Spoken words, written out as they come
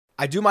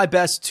I do my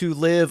best to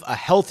live a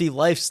healthy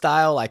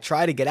lifestyle. I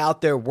try to get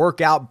out there,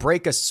 work out,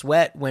 break a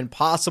sweat when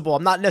possible.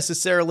 I'm not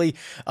necessarily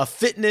a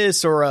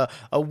fitness or a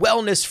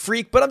wellness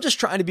freak, but I'm just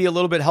trying to be a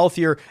little bit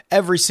healthier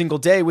every single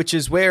day, which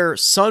is where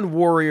Sun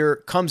Warrior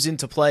comes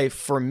into play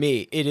for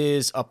me. It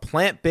is a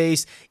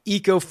plant-based,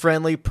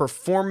 eco-friendly,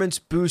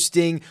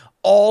 performance-boosting,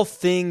 all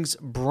things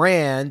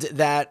brand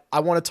that I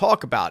want to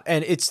talk about.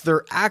 And it's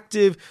their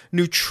active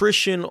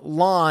nutrition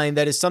line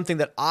that is something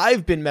that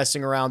I've been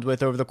messing around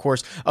with over the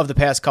course of the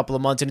past couple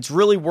of months. And it's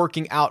really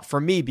working out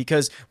for me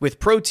because with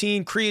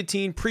protein,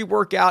 creatine,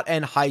 pre-workout,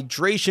 and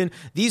hydration,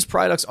 these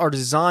products are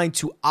designed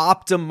to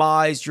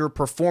optimize your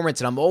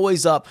performance. And I'm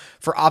always up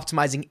for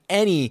optimizing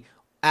any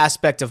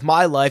aspect of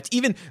my life,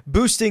 even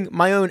boosting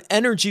my own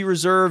energy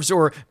reserves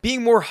or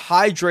being more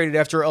hydrated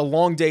after a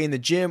long day in the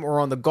gym or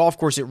on the golf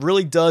course. It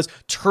really does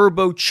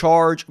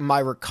turbocharge my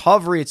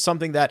recovery. It's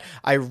something that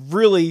I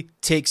really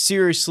take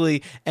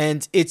seriously,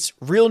 and it's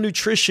real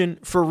nutrition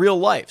for real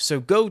life.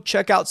 So go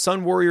check out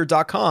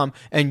sunwarrior.com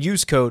and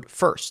use code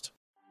FIRST.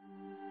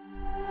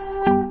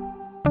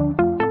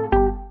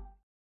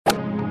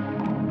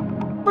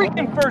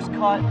 Freaking first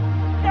cut.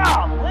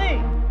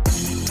 Golly.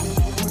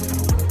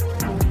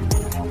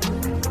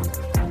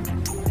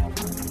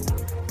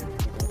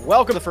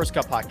 Welcome to the First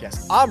Cut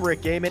Podcast. I'm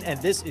Rick Gaiman, and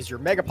this is your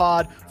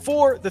Megapod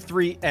for the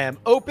 3M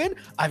Open.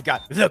 I've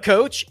got the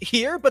coach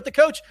here, but the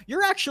coach,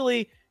 you're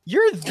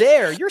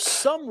there. You're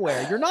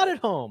somewhere. You're not at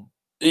home.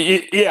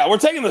 Yeah, we're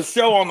taking the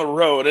show on the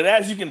road, and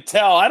as you can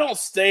tell, I don't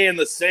stay in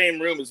the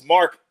same room as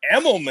Mark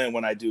Emmelman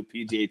when I do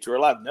PGA Tour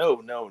Live.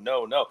 No.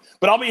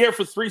 But I'll be here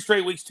for 3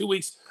 straight weeks, 2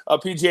 weeks of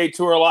PGA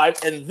Tour Live,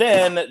 and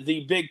then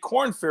the big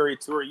Corn Ferry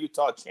Tour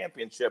Utah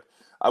Championship.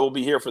 I will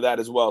be here for that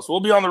as well. So we'll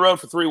be on the road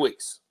for 3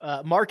 weeks.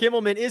 Mark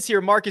Immelman is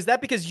here. Mark, is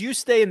that because you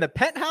stay in the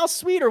penthouse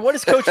suite, or what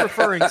is Coach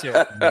referring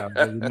to?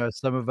 No,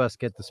 some of us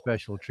get the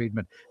special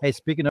treatment. Hey,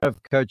 speaking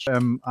of, Coach,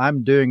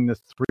 I'm doing the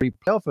 3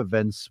 playoff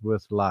events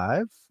with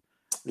Live.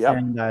 Yep.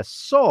 And I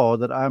saw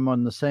that I'm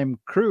on the same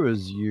crew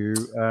as you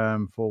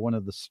for one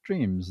of the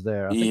streams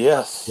there. I think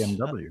yes.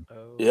 BMW.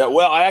 Yeah,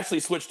 well, I actually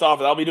switched off.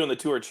 I'll be doing the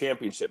Tour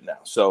Championship now.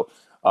 So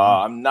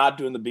I'm not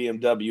doing the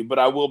BMW, but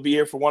I will be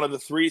here for one of the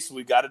 3. So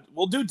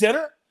we'll do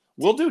dinner.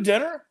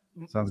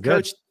 Sounds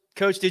good.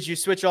 Coach, did you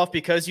switch off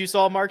because you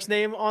saw Mark's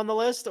name on the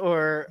list,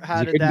 or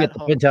how did that? Get the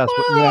penthouse.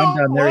 Yeah, I'm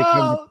down there. He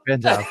couldn't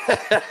get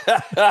the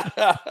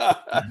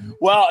penthouse.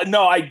 Well,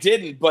 no, I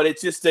didn't, but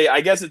it's just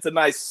I guess it's a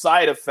nice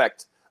side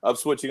effect of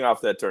switching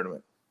off that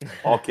tournament.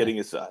 All kidding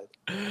aside.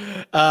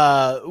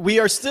 We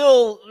are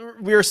still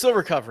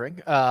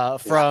recovering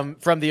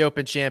from the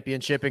Open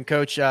Championship, and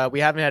Coach, we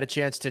haven't had a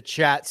chance to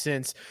chat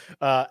since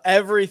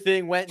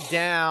everything went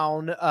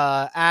down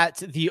at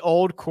the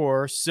Old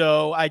Course.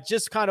 So I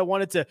just kind of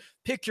wanted to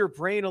pick your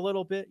brain a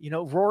little bit. You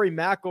know, Rory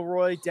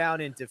McIlroy down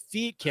in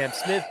defeat. Cam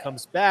Smith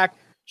comes back,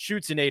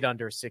 shoots an 8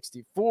 under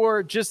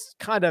 64. Just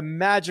kind of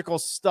magical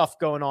stuff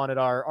going on at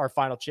our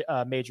final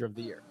major of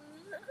the year.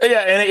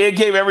 Yeah, and it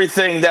gave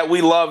everything that we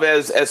love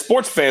as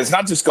sports fans,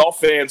 not just golf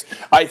fans.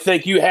 I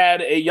think you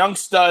had a young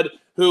stud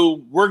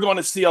who we're going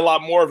to see a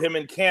lot more of him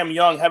in Cam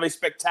Young have a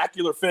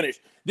spectacular finish.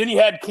 Then you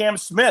had Cam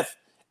Smith,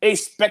 a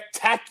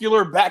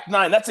spectacular back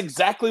 9. That's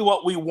exactly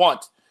what we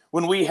want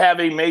when we have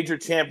a major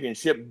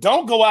championship.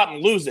 Don't go out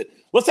and lose it.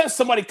 Let's have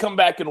somebody come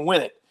back and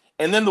win it.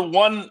 And then the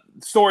one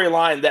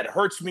storyline that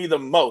hurts me the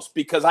most,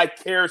 because I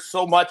care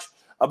so much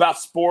about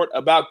sport,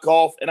 about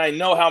golf, and I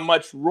know how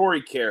much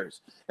Rory cares.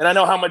 And I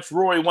know how much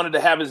Rory wanted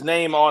to have his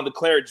name on the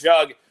Claret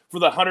Jug for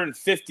the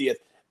 150th.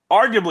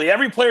 Arguably,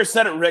 every player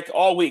said it, Rick,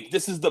 all week.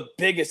 This is the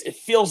biggest. It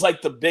feels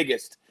like the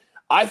biggest.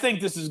 I think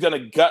this is going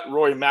to gut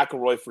Rory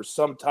McIlroy for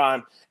some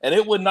time, and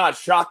it would not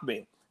shock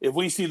me if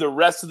we see the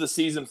rest of the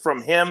season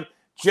from him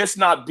just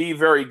not be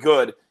very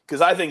good,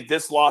 because I think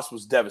this loss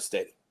was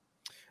devastating.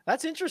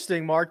 That's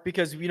interesting, Mark,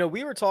 because,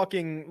 we were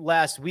talking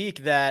last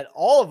week that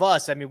all of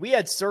us, we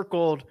had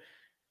circled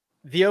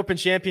the Open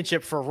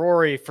Championship for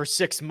Rory for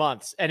 6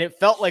 months, and it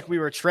felt like we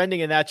were trending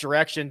in that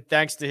direction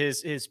thanks to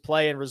his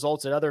play and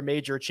results at other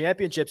major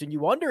championships. And you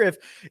wonder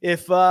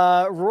if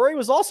Rory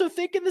was also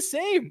thinking the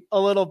same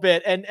a little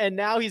bit, and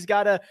now he's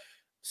got to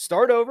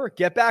start over,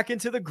 get back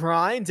into the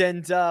grind,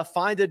 and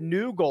find a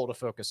new goal to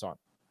focus on.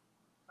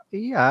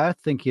 Yeah, I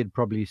think he had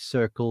probably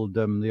circled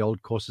the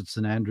Old Course at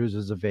St Andrews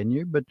as a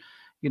venue, but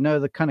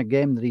the kind of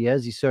game that he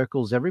has, he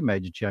circles every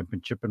major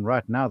championship, and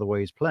right now the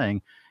way he's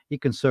playing, he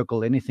can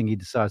circle anything he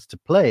decides to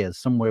play as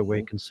somewhere where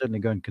he can certainly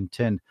go and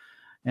contend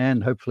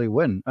and hopefully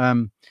win.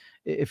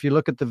 If you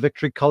look at the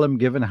victory column,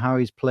 given how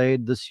he's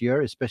played this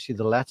year, especially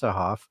the latter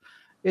half,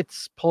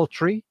 it's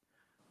paltry.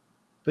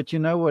 But you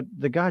know what?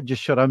 The guy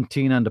just shot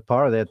umpteen under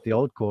par there at the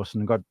Old Course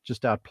and got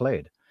just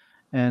outplayed.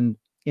 And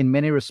in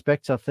many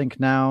respects, I think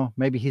now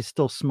maybe he's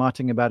still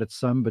smarting about it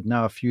some, but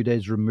now a few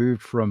days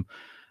removed from,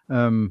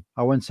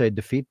 I won't say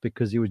defeat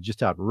because he was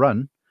just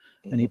outrun.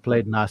 And he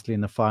played nicely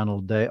on the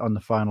final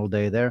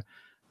day there.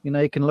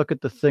 You can look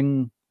at the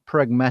thing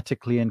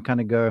pragmatically and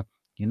kind of go,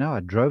 I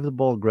drove the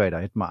ball great.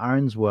 I hit my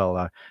irons well.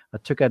 I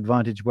took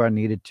advantage where I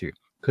needed to.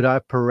 Could I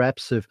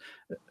perhaps have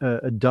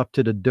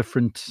adopted a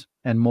different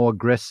and more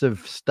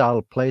aggressive style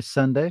of play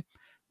Sunday?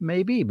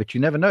 Maybe, but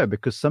you never know,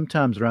 because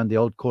sometimes around the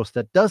old course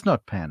that does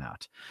not pan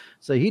out.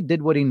 So he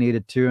did what he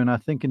needed to, and I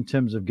think in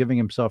terms of giving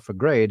himself a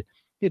grade,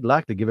 he'd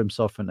like to give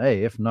himself an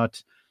A, if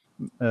not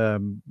a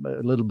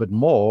little bit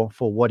more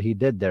for what he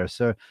did there.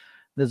 So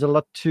there's a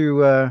lot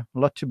to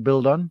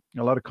build on,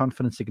 a lot of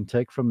confidence he can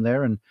take from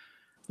there. And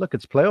look,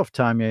 it's playoff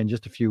time here in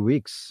just a few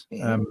weeks,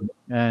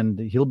 and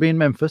he'll be in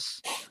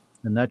Memphis,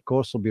 and that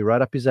course will be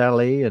right up his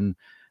alley. And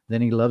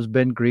then he loves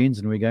Bent Greens,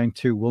 and we're going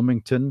to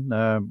Wilmington,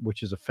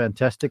 which is a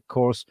fantastic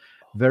course,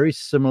 very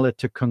similar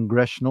to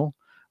Congressional,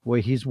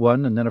 where he's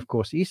won. And then, of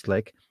course,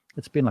 Eastlake.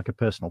 It's been like a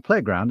personal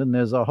playground, and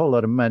there's a whole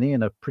lot of money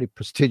and a pretty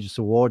prestigious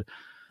award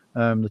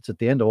that's at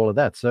the end of all of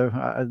that. So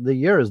the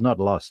year is not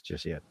lost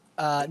just yet.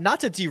 Not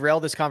to derail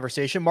this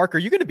conversation, Mark, are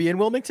you going to be in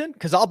Wilmington?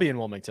 Because I'll be in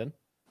Wilmington.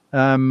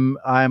 I'm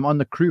on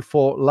the crew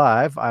for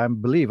live. I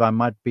believe I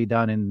might be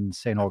down in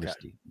St.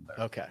 Augustine.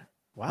 Okay.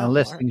 Wow.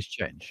 Unless things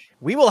change.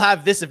 We will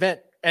have this event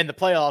and the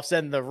playoffs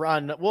and the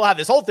run. We'll have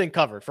this whole thing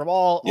covered from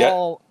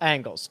all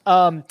angles.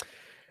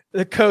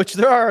 The coach,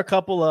 there are a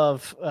couple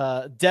of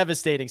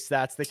devastating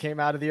stats that came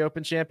out of the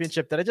Open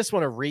Championship that I just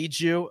want to read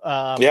you.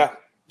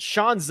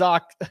 Sean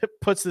Zock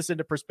puts this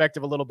into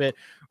perspective a little bit.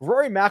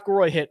 Rory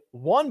McIlroy hit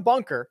one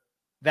bunker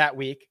that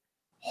week,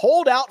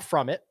 holed out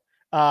from it.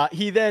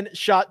 He then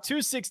shot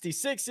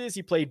 266s.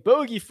 He played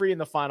bogey-free in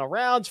the final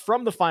rounds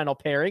from the final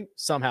pairing.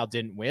 Somehow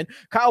didn't win.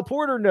 Kyle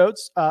Porter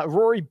notes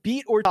Rory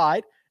beat or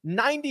tied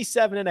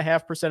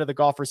 97.5% of the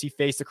golfers he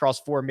faced across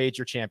 4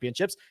 major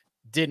championships.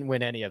 Didn't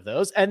win any of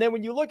those. And then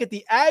when you look at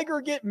the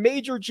aggregate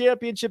major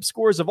championship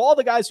scores of all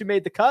the guys who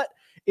made the cut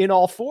in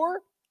all 4,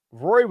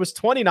 Rory was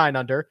 29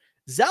 under.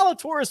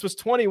 Zalatoris was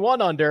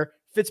 21 under.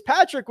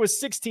 Fitzpatrick was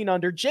 16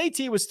 under.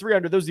 JT was 3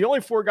 under. Those are the only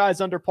 4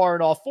 guys under par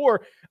in all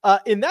 4.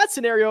 In that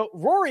scenario,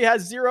 Rory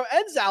has 0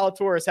 and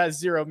Zalatoris has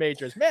 0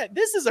 majors. Man,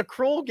 this is a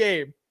cruel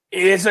game.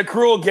 It's a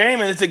cruel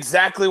game, and it's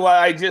exactly what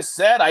I just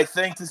said. I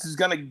think this is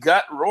going to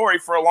gut Rory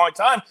for a long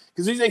time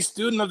because he's a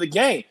student of the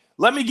game.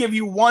 Let me give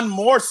you one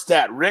more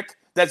stat, Rick,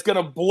 that's going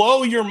to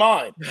blow your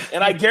mind.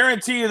 And I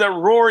guarantee you that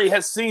Rory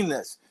has seen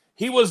this.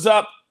 He was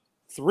up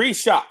 3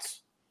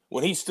 shots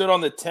when he stood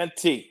on the 10th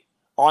tee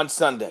on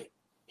Sunday.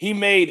 He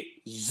made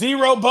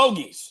 0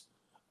 bogeys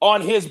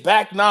on his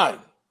back 9,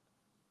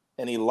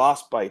 and he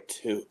lost by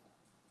 2.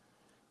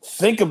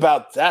 Think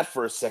about that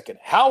for a second.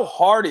 How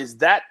hard is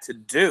that to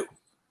do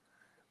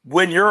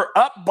when you're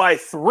up by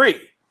 3?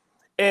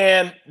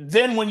 And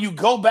then when you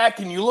go back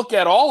and you look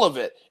at all of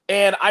it,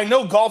 and I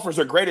know golfers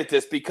are great at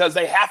this because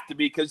they have to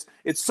be, because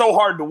it's so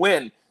hard to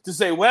win, to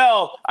say,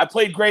 well, I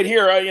played great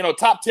here,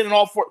 top 10 in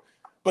all 4.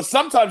 But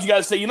sometimes you got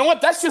to say, you know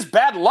what? That's just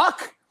bad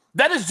luck.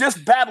 That is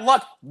just bad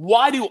luck.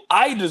 Why do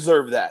I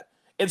deserve that?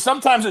 And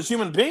sometimes as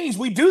human beings,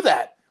 we do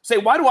that. Say,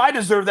 why do I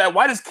deserve that?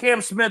 Why does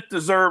Cam Smith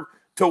deserve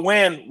to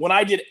win when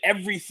I did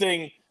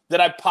everything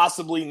that I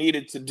possibly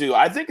needed to do?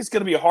 I think it's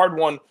going to be a hard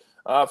one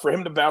for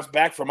him to bounce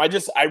back from. I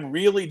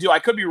really do. I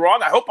could be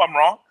wrong. I hope I'm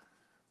wrong.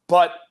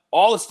 But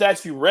all the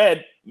stats you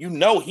read,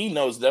 he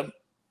knows them.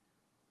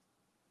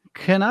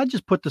 Can I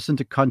just put this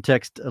into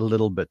context a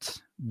little bit?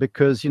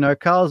 Because,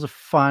 Kyle's a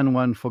fine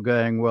one for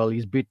going, well,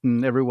 he's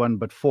beaten everyone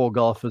but 4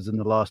 golfers in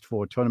the last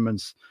 4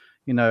 tournaments.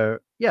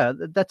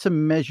 That's a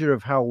measure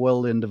of how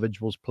well the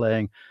individual's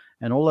playing,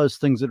 and all those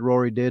things that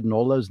Rory did and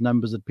all those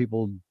numbers that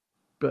people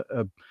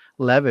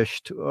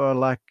lavished are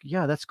like,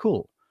 yeah, that's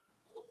cool.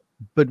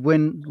 But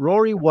when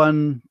Rory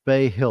won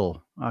Bay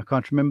Hill, I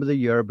can't remember the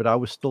year, but I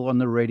was still on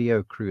the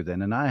radio crew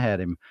then, and I had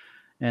him.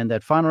 And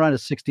that final round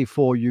of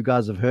 64, you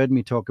guys have heard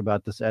me talk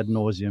about this ad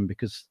nauseum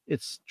because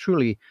it's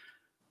truly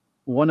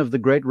one of the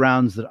great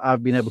rounds that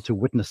I've been able to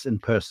witness in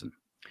person.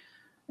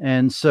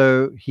 And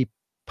so he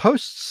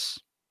posts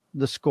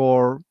the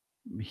score.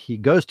 He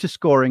goes to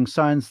scoring,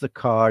 signs the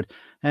card,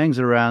 hangs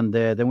around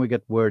there. Then we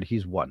get word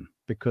he's won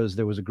because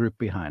there was a group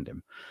behind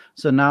him.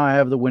 So now I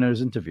have the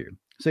winner's interview.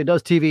 So he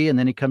does TV, and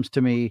then he comes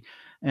to me,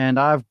 and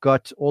I've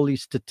got all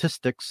these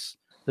statistics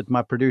that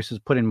my producers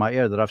put in my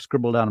ear that I've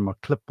scribbled down on my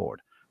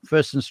clipboard.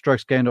 First in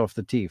strokes gained off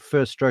the tee,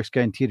 first strokes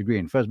gained tee to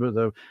green, first,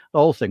 the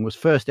whole thing was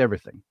first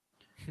everything.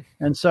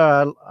 And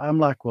so I'm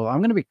like, well, I'm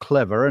going to be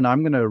clever, and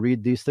I'm going to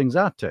read these things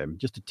out to him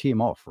just to tee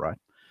him off, right?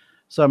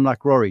 So I'm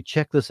like, Rory,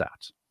 check this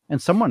out.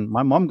 And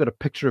my mom got a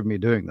picture of me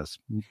doing this.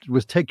 It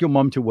was take your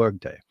mom to work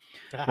day.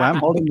 Where I'm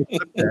holding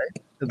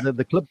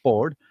the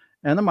clipboard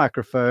and the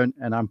microphone,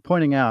 and I'm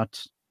pointing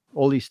out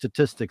all these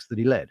statistics that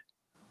he led.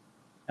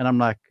 And I'm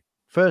like,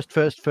 first.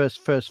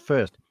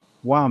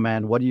 Wow,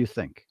 man, what do you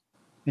think?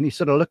 And he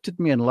sort of looked at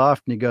me and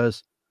laughed, and he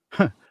goes,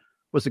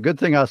 was a good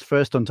thing I was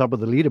first on top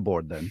of the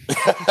leaderboard then.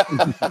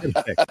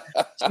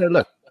 So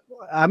look,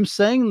 I'm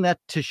saying that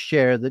to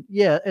share that,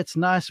 yeah, it's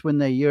nice when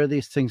they hear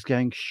these things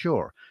going,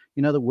 sure,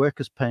 the work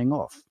is paying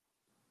off.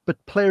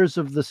 But players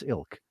of this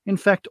ilk, in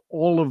fact,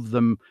 all of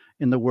them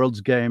in the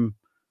world's game,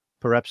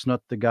 perhaps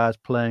not the guys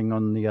playing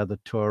on the other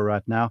tour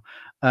right now,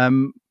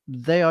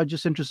 they are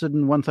just interested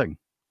in one thing,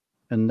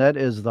 and that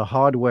is the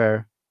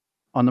hardware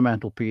on the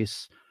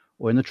mantelpiece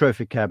or in the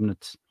trophy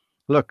cabinets.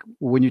 Look,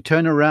 when you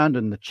turn around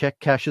and the check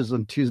cashes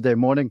on Tuesday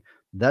morning,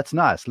 that's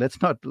nice.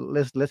 Let's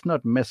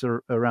not mess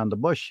around the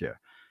bush here.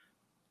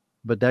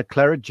 But that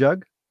claret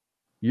jug,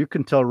 you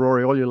can tell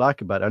Rory all you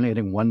like about only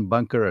hitting one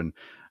bunker and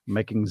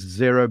making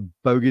 0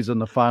 bogeys on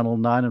the final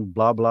 9 and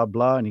blah, blah,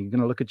 blah. And he's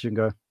going to look at you and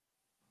go,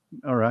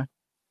 all right.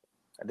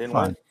 I didn't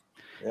fine. win.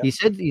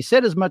 Yeah. He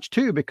said as much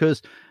too,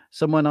 because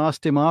someone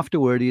asked him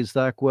afterward, he's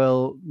like,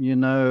 well,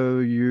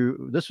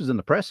 this was in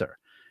the presser.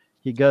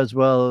 He goes,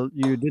 well,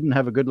 you didn't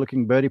have a good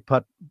looking birdie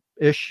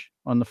putt-ish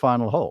on the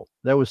final hole.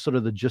 That was sort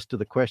of the gist of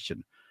the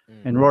question.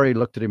 And Rory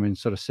looked at him and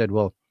sort of said,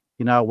 well,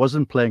 I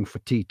wasn't playing for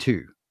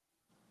T2.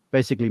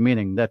 Basically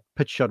meaning that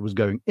pitch shot was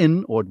going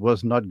in or it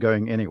was not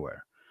going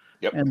anywhere.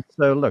 Yep. And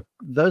so, look,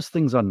 those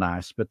things are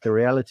nice, but the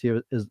reality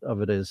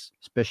of it is,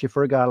 especially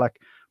for a guy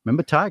like,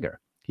 remember Tiger,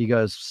 he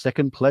goes,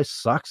 second place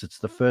sucks. It's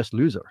the first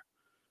loser.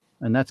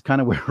 And that's kind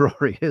of where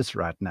Rory is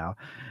right now.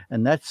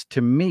 And that's,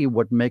 to me,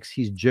 what makes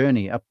his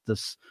journey up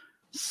this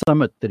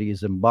summit that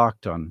he's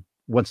embarked on,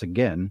 once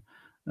again,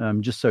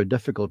 just so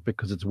difficult,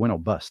 because it's win or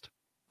bust.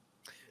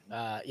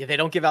 They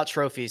don't give out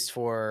trophies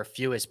for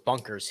fewest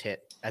bunkers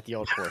hit at the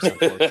old course,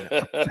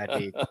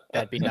 unfortunately.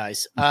 That'd be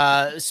nice.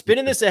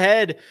 Spinning this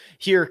ahead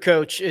here,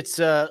 Coach. It's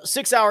a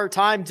 6-hour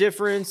time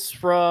difference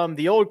from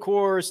the old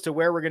course to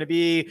where we're going to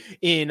be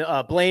in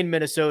Blaine,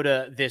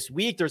 Minnesota this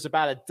week. There's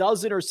about a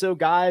dozen or so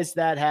guys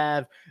that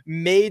have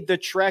made the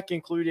trek,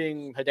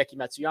 including Hideki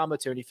Matsuyama,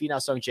 Tony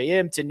Finau, Sung Jae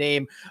Im, to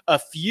name a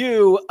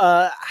few.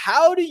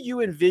 How do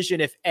you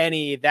envision, if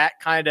any, that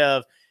kind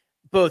of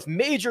both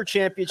major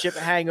championship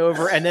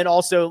hangover and then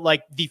also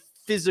like the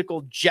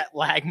physical jet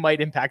lag might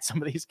impact some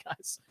of these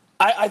guys?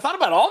 I thought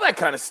about all that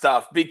kind of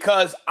stuff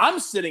because I'm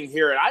sitting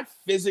here and I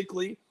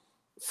physically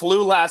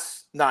flew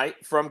last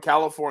night from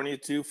California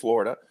to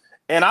Florida,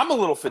 and I'm a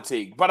little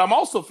fatigued, but I'm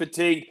also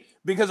fatigued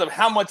because of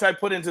how much I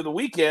put into the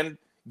weekend,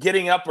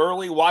 getting up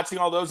early, watching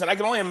all those, and I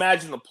can only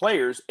imagine the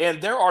players,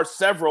 and there are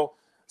several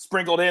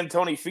sprinkled in.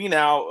 Tony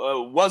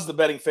Finau was the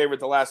betting favorite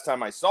the last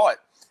time I saw it,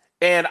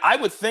 and I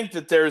would think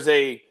that there's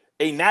a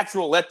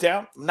natural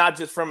letdown, not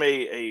just from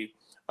a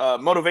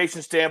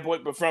motivation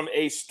standpoint, but from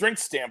a strength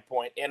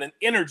standpoint and an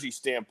energy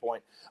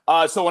standpoint.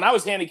 So when I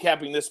was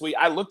handicapping this week,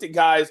 I looked at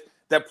guys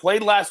that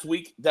played last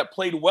week, that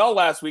played well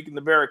last week in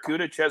the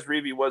Barracuda. Ches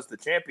Reavie was the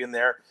champion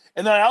there.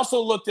 And then I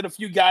also looked at a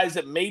few guys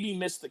that maybe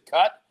missed the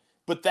cut,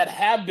 but that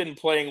have been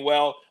playing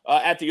well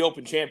at the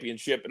Open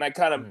Championship. And I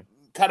kind of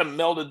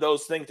melded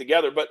those things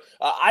together. But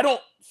I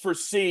don't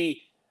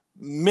foresee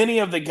many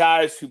of the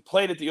guys who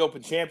played at the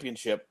Open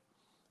Championship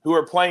who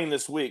are playing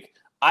this week.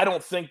 I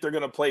don't think they're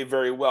going to play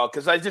very well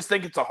because I just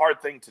think it's a hard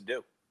thing to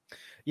do.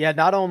 Yeah,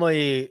 not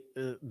only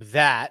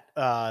that,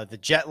 the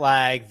jet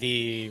lag,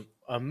 the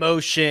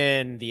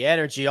emotion, the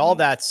energy, all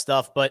that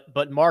stuff,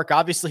 but Mark,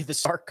 obviously the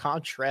stark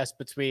contrast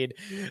between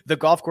the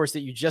golf course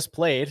that you just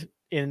played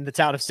in the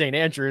town of St.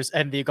 Andrews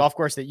and the golf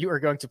course that you are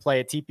going to play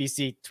at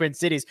TPC Twin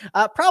Cities,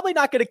 probably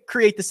not going to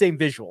create the same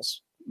visuals.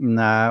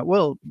 Nah,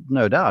 well,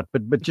 no doubt.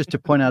 But just to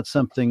point out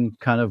something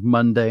kind of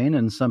mundane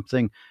and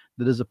something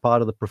that is a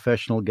part of the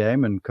professional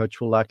game, and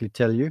Coach will likely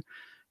tell you,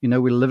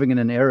 we're living in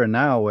an era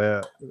now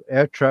where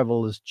air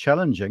travel is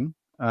challenging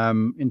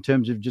in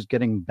terms of just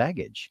getting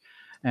baggage.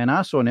 And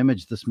I saw an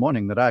image this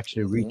morning that I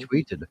actually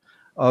retweeted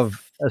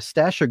of a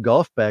stash of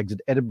golf bags at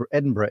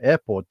Edinburgh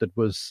Airport that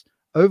was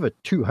over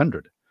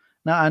 200.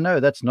 Now, I know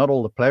that's not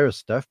all the players'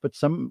 stuff, but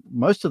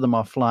most of them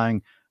are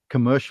flying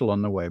commercial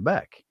on the way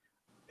back,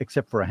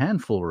 except for a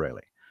handful,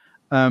 really.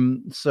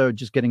 So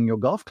just getting your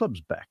golf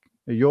clubs back.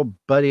 Your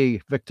buddy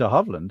Victor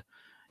Hovland,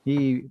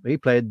 he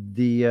played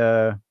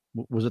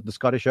was it the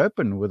Scottish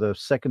Open with a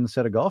second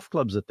set of golf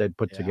clubs that they'd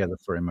put together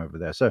for him over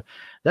there. So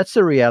that's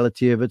the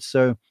reality of it.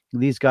 So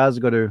these guys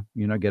have got to,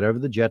 get over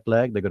the jet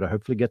lag. They've got to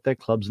hopefully get their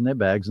clubs in their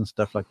bags and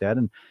stuff like that.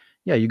 And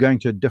yeah, you're going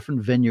to a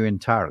different venue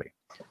entirely.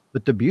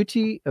 But the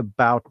beauty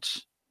about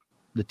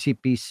the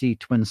TPC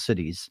Twin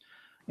Cities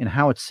and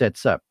how it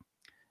sets up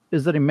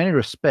is that in many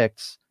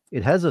respects,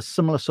 it has a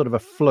similar sort of a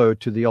flow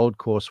to the old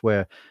course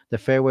where the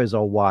fairways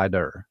are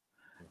wider.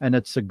 And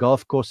it's a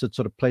golf course that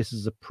sort of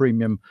places a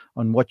premium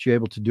on what you're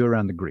able to do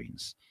around the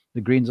greens.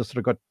 The greens are sort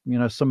of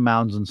got, some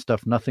mounds and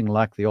stuff, nothing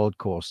like the old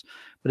course,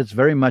 but it's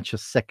very much a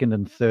second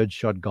and third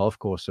shot golf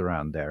course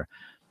around there.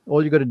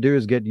 All you got to do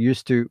is get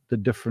used to the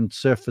different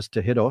surface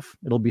to hit off.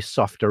 It'll be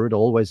softer. It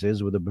always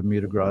is with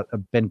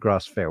a bent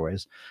grass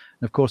fairways.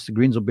 And of course, the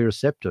greens will be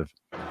receptive.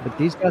 But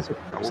these guys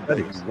are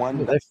studies.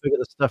 They figure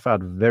the stuff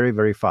out very,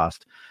 very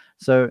fast.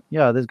 So,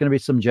 yeah, there's going to be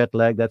some jet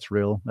lag. That's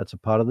real. That's a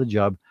part of the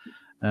job.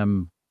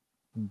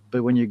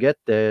 But when you get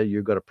there,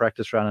 you've got a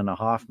practice round and a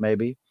half,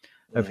 maybe.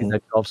 Hopefully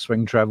that golf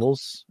swing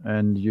travels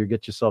and you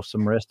get yourself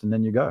some rest and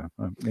then you go.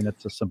 I mean,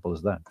 it's as simple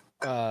as that.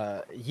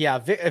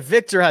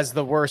 Victor has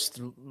the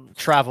worst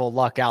travel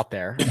luck out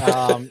there.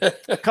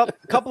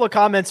 Couple of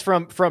comments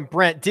from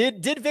Brent.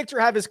 Did Victor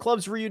have his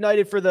clubs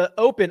reunited for the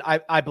Open?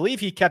 I believe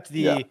he kept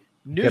the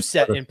new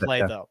set in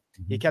play, though.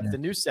 He kept the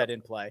new set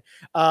in play.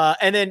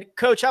 And then,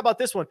 Coach, how about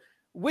this one?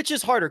 Which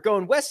is harder,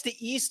 going west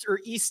to east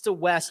or east to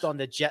west on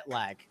the jet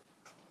lag?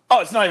 Oh,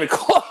 it's not even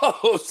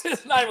close.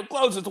 It's not even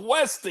close. It's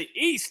west to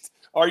east.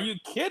 Are you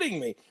kidding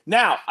me?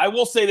 Now, I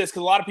will say this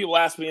because a lot of people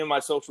ask me in my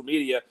social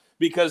media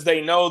because they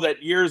know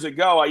that years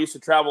ago I used to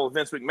travel with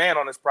Vince McMahon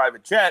on his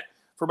private jet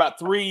for about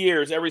 3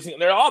 years. Every single,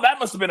 they're, oh, that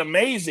must have been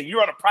amazing. You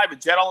were on a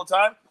private jet all the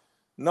time?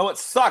 No, it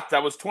sucked. I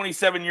was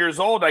 27 years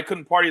old. I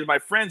couldn't party with my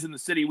friends in the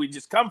city we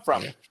just come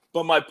from.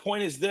 But my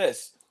point is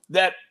this,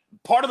 that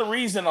part of the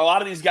reason a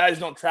lot of these guys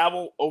don't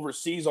travel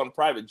overseas on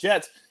private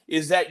jets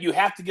is that you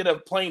have to get a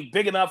plane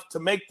big enough to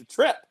make the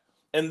trip.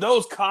 And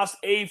those cost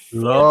a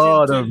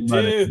fortune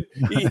to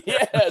do.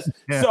 Yes.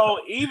 Yeah. So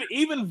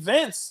even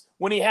Vince,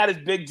 when he had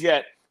his big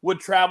jet, would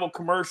travel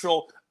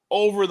commercial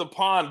over the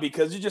pond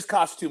because it just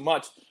costs too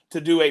much to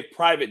do a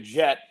private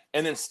jet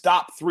and then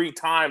stop 3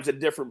 times at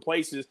different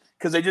places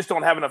because they just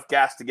don't have enough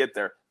gas to get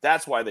there.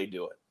 That's why they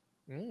do it.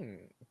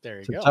 There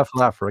you go. It's a tough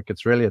life, Rick.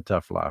 It's really a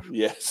tough life.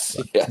 Yes.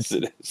 Yes,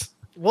 it is.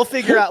 We'll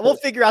figure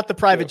out the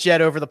private jet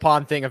over the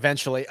pond thing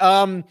eventually.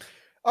 All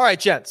right,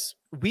 gents.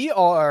 We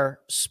are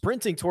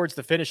sprinting towards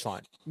the finish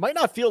line. Might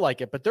not feel like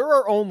it, but there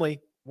are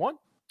only 1,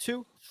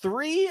 2,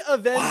 3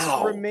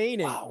 events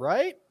remaining,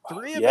 right?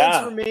 3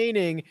 events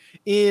remaining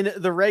in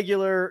the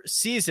regular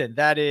season.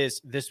 That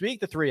is this week,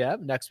 the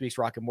 3M, next week's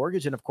Rocket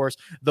Mortgage, and of course,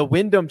 the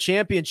Wyndham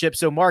Championship.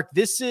 So, Mark,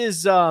 this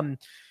is no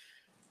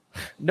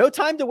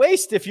time to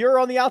waste if you're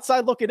on the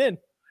outside looking in.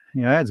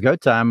 Yeah, it's go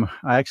time.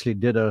 I actually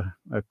did a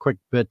quick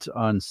bit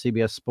on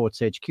CBS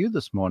Sports HQ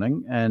this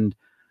morning, and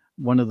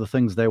one of the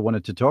things they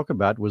wanted to talk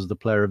about was the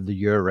Player of the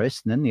Year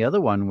race. And then the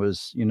other one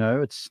was,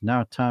 it's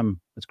now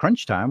time, it's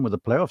crunch time with the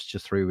playoffs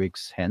just 3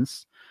 weeks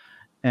hence.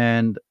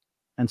 And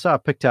so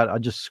I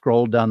just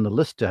scrolled down the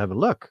list to have a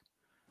look.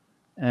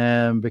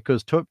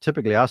 Because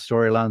typically our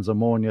storylines are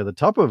more near the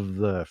top of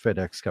the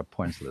FedEx Cup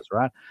points list,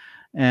 right?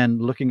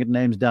 And looking at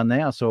names down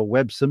there, I saw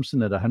Webb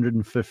Simpson at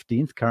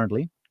 115th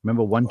currently.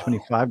 Remember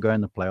 125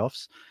 going to the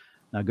playoffs.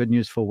 Now, good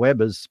news for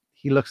Webb is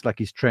he looks like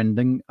he's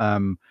trending.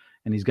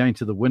 And he's going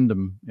to the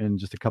Wyndham in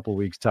just a couple of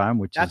weeks'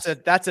 time, that's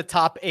a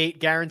top 8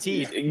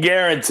 guaranteed.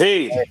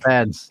 Guaranteed.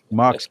 Fans,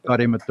 Mark's got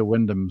him at the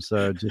Wyndham,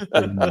 so just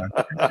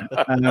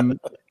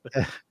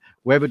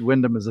Webb at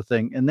Wyndham is a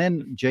thing. And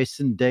then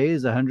Jason Day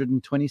is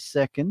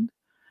 122nd.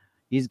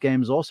 His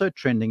game's also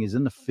trending. He's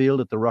in the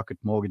field at the Rocket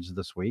Mortgage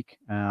this week.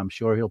 I'm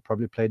sure he'll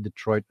probably play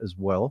Detroit as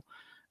well.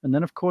 And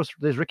then, of course,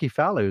 there's Ricky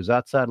Fowler, who's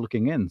outside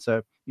looking in.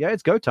 So, yeah,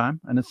 it's go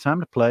time, and it's time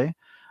to play.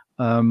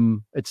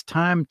 It's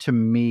time to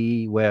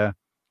me where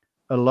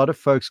a lot of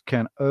folks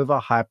can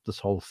overhype this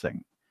whole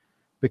thing.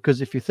 Because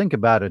if you think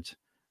about it,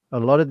 a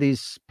lot of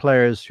these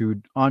players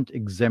who aren't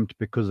exempt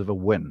because of a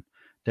win,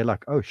 they're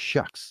like, oh,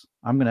 shucks,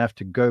 I'm going to have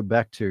to go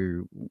back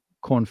to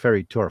Corn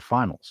Ferry Tour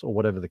finals or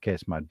whatever the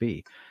case might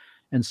be.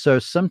 And so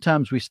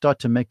sometimes we start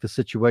to make the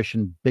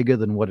situation bigger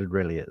than what it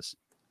really is.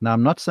 Now,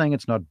 I'm not saying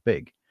it's not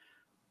big,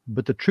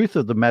 but the truth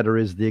of the matter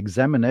is the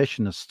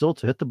examination is still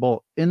to hit the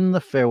ball in the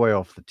fairway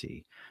off the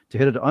tee, to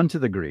hit it onto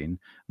the green,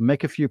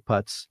 make a few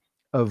putts,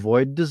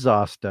 avoid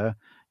disaster,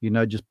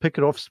 just pick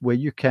it off where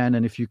you can.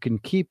 And if you can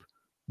keep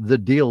the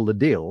deal,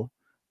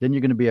 then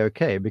you're going to be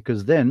okay.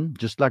 Because then,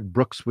 just like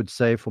Brooks would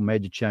say for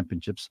major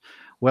championships,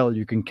 well,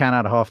 you can can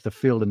out half the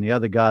field and the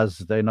other guys,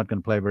 they're not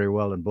going to play very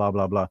well and blah,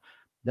 blah, blah.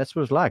 That's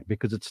what it's like,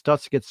 because it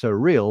starts to get so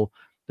real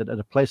that at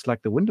a place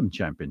like the Wyndham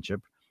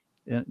Championship,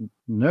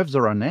 nerves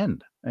are on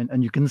end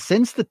and you can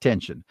sense the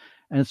tension.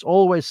 And it's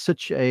always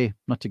such a,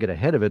 not to get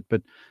ahead of it,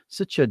 but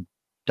such a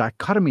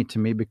dichotomy to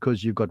me,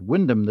 because you've got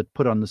Wyndham that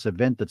put on this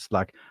event that's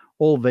like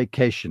all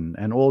vacation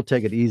and all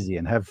take it easy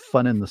and have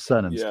fun in the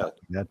sun and stuff like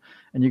that.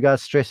 And you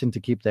guys stressing to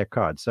keep their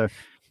card. So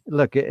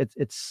look,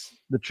 it's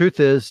the truth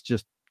is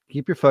just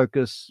keep your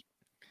focus,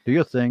 do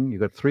your thing.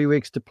 You've got 3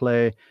 weeks to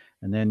play,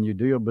 and then you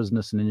do your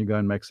business, and then you go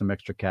and make some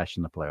extra cash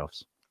in the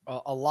playoffs.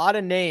 A lot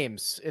of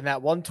names in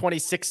that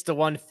 126 to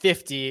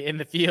 150 in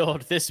the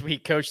field this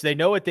week, Coach. They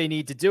know what they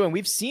need to do. And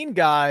we've seen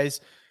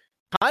guys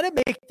kind of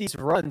make these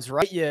runs,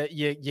 right?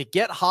 You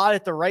get hot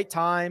at the right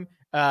time.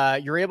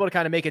 You're able to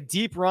kind of make a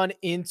deep run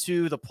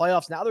into the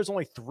playoffs. Now there's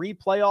only 3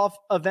 playoff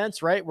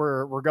events, right?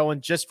 We're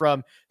going just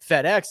from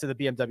FedEx to the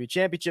BMW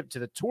Championship to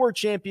the Tour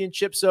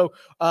Championship. So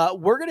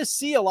we're going to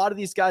see a lot of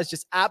these guys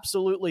just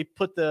absolutely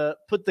put the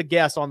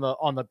gas on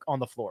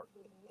the floor.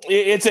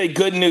 It's a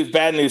good news,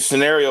 bad news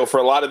scenario for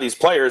a lot of these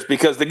players,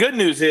 because the good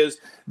news is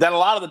that a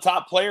lot of the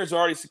top players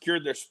already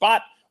secured their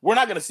spot. We're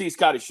not going to see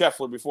Scotty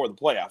Scheffler before the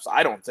playoffs,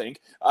 I don't think.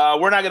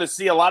 We're not going to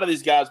see a lot of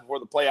these guys before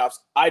the playoffs,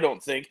 I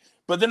don't think.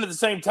 But then at the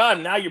same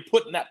time, now you're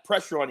putting that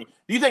pressure on you.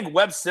 Do you think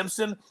Webb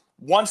Simpson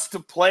wants to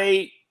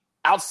play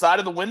outside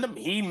of the Wyndham?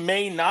 He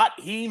may not.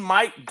 He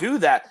might do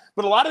that.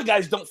 But a lot of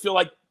guys don't feel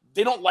like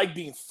they don't like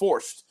being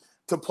forced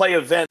to play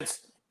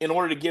events in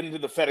order to get into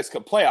the FedEx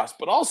Cup playoffs.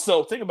 But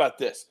also, think about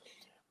this.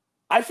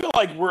 I feel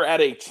like we're at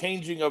a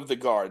changing of the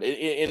guard.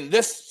 In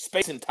this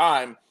space and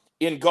time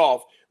in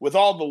golf, with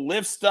all the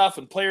live stuff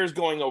and players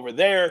going over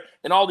there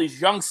and all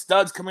these young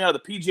studs coming out of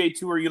the PGA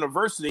Tour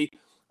University,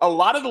 a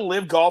lot of the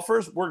live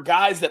golfers were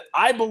guys that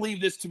I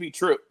believe this to be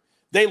true.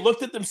 They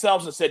looked at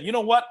themselves and said, you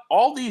know what?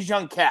 All these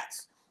young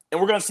cats,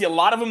 and we're going to see a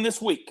lot of them this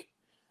week,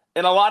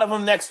 and a lot of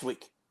them next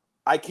week.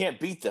 I can't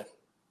beat them.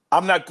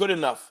 I'm not good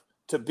enough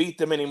to beat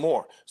them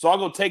anymore. So I'll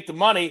go take the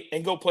money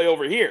and go play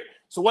over here.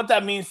 So what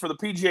that means for the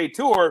PGA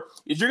Tour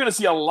is you're going to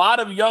see a lot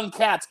of young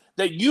cats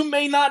that you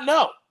may not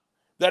know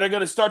that are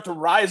going to start to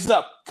rise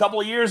up. A couple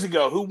of years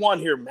ago, who won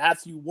here?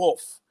 Matthew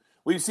Wolff.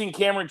 We've seen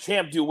Cameron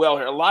Champ do well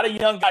here. A lot of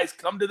young guys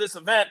come to this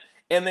event,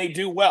 and they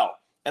do well.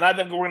 And I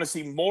think we're going to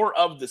see more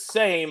of the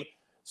same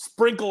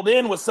sprinkled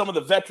in with some of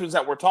the veterans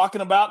that we're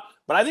talking about.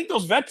 But I think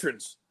those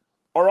veterans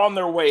are on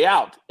their way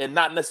out and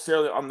not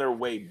necessarily on their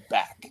way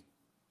back.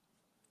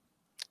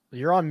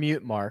 You're on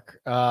mute,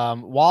 Mark.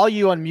 While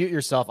you unmute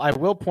yourself, I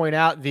will point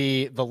out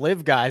the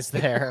live guys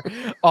there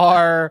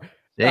are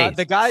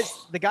the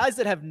guys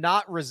that have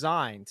not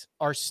resigned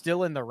are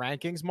still in the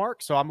rankings,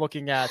 Mark. So I'm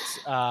looking at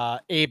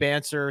Abe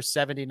Answer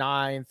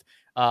 79th,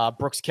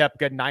 Brooks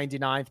Koepka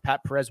 99th,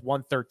 Pat Perez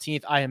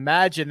 113th. I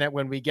imagine that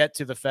when we get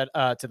to the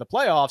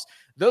playoffs,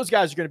 those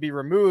guys are going to be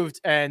removed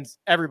and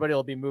everybody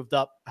will be moved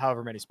up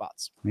however many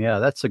spots. Yeah,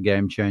 that's a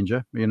game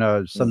changer.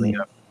 Something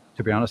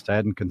to be honest I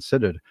hadn't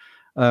considered.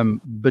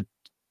 But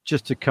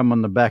just to come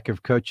on the back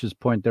of Coach's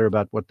point there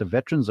about what the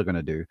veterans are going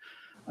to do,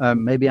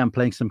 maybe I'm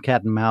playing some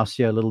cat and mouse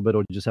here a little bit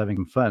or just having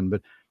some fun,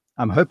 but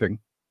I'm hoping,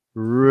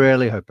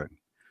 really hoping,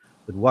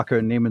 that Walker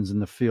and Neiman's in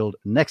the field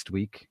next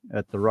week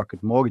at the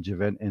Rocket Mortgage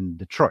event in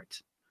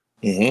Detroit.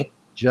 Mm-hmm.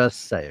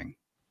 Just saying.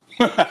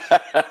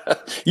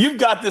 You've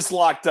got this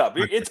locked up.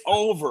 It's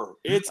over.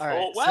 It's all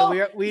right. Well,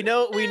 so we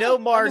know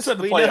Mark's.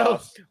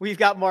 We've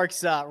got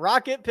Mark's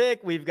Rocket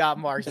pick. We've got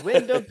Mark's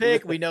Wyndham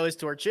pick. We know his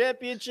Tour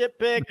Championship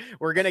pick.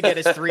 We're gonna get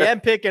his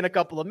 3M pick in a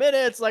couple of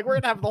minutes. Like we're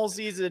gonna have the whole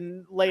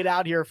season laid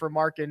out here for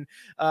Mark in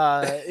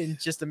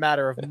just a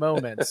matter of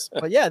moments.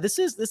 But yeah, this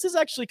is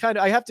actually kind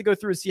of. I have to go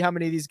through and see how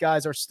many of these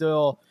guys are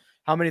still.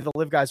 How many of the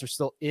live guys are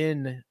still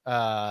in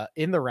the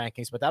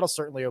rankings? But that'll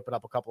certainly open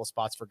up a couple of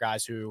spots for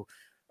guys who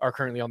are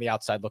currently on the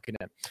outside looking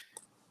in.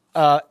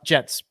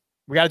 Gents,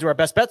 we got to do our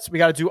best bets. We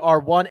got to do our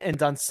one and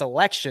done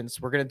selections.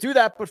 We're going to do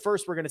that, but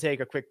first we're going to take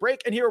a quick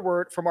break and hear a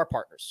word from our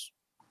partners.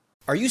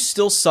 Are you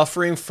still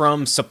suffering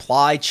from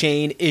supply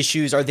chain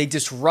issues? Are they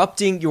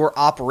disrupting your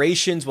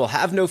operations? Well,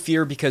 have no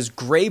fear because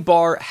Gray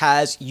Bar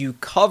has you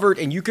covered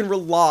and you can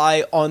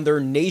rely on their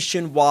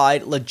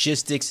nationwide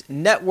logistics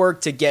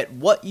network to get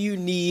what you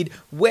need,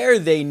 where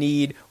they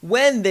need,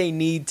 when they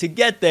need to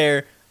get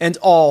there, and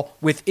all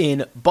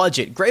within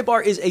budget. Gray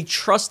Bar is a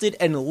trusted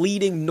and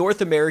leading North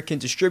American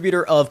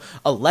distributor of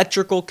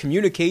electrical,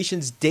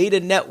 communications, data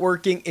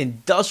networking,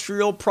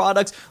 industrial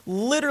products,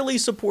 literally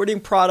supporting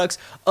products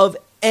of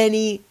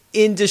any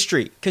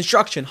industry,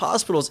 construction,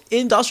 hospitals,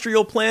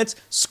 industrial plants,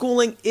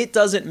 schooling, it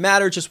doesn't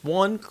matter. Just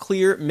one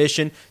clear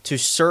mission to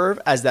serve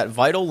as that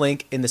vital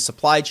link in the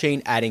supply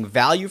chain, adding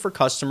value for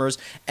customers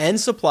and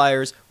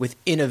suppliers with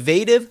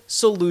innovative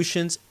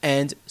solutions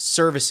and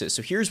services.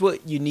 So here's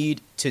what you need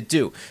to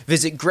do.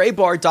 Visit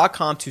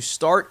graybar.com to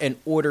start an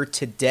order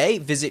today.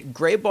 Visit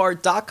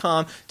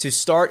graybar.com to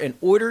start an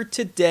order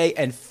today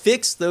and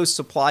fix those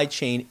supply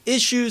chain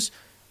issues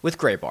with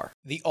Gray Bar.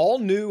 The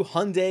all-new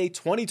Hyundai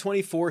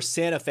 2024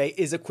 Santa Fe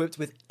is equipped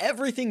with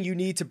everything you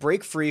need to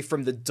break free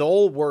from the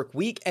dull work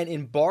week and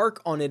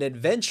embark on an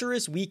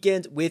adventurous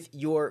weekend with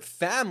your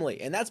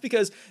family. And that's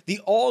because the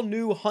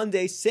all-new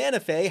Hyundai Santa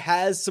Fe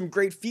has some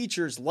great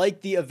features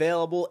like the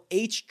available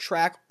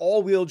H-Track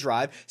all-wheel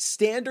drive,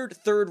 standard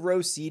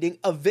third-row seating,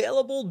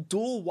 available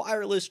dual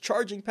wireless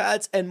charging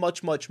pads, and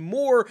much, much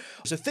more.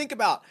 So think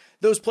about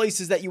those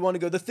places that you want to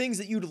go, the things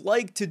that you'd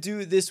like to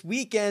do this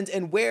weekend,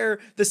 and where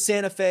the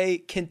Santa Fe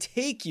can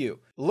take you.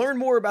 Learn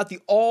more about the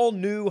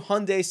all-new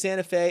Hyundai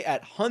Santa Fe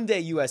at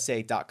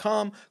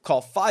HyundaiUSA.com.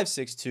 Call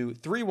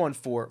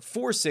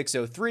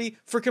 562-314-4603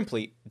 for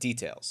complete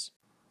details.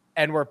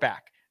 And we're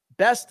back.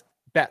 Best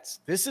bets.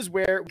 This is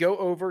where we go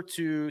over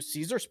to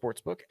Caesar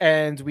Sportsbook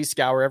and we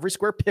scour every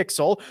square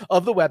pixel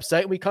of the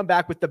website and we come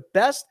back with the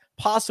best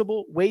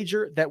possible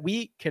wager that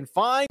we can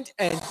find.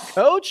 And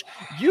Coach,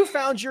 you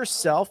found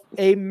yourself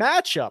a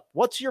matchup.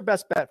 What's your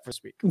best bet for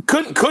this week?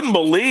 Couldn't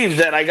believe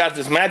that I got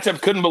this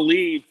matchup. Couldn't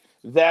believe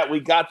that we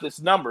got this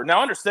number. Now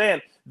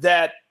understand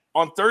that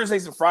on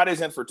Thursdays and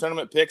Fridays and for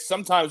tournament picks,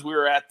 sometimes we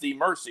are at the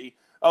mercy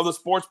of the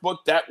sports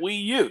book that we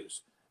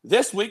use.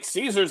 This week,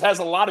 Caesars has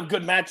a lot of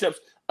good matchups,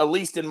 at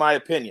least in my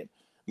opinion.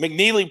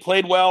 McNeely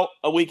played well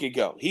a week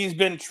ago. He's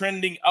been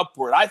trending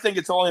upward. I think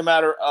it's only a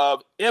matter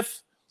of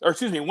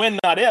when,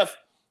 not if,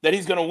 that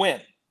he's going to win.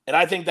 And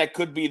I think that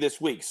could be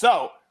this week.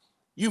 So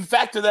you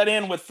factor that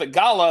in with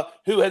Thagala,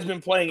 who has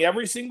been playing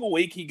every single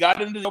week. He got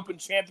into the Open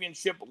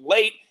Championship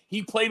late.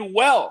 He played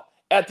well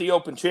at the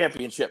Open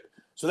Championship.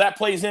 So that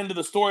plays into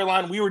the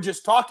storyline we were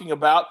just talking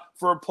about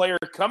for a player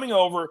coming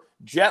over,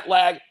 jet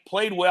lag,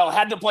 played well,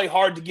 had to play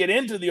hard to get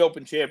into the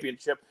Open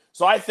Championship.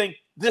 So I think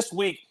this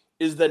week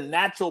is the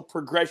natural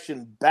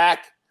progression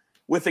back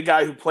with the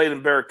guy who played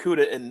in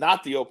Barracuda and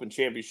not the Open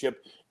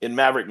Championship in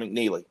Maverick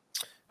McNeely.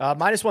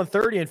 Minus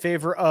 130 in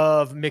favor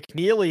of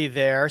McNeely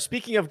there.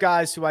 Speaking of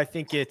guys who I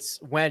think it's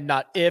when,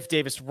 not if,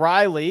 Davis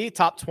Riley,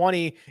 top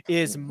 20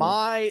 is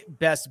my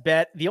best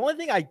bet. The only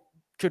thing I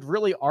could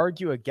really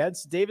argue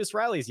against Davis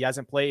Riley is he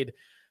hasn't played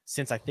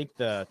since I think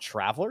the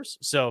Travelers.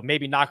 So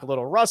maybe knock a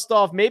little rust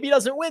off. Maybe he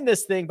doesn't win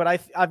this thing, but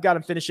I've got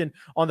him finishing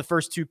on the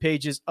first 2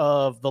 pages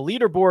of the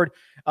leaderboard,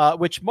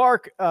 which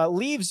Mark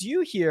leaves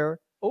you here.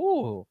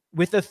 Oh,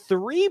 with a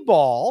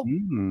 3-ball.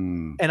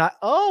 And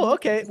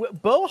okay.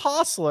 Bo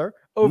Hostler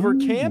over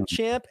Cam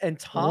Champ and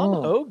Tom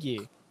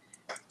Hoagie.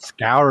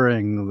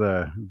 Scouring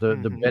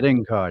the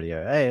betting card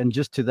here. Hey, and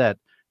just to that,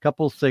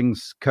 couple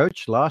things,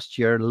 Coach. Last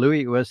year,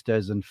 Louis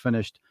Oosthuizen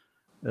finished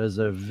as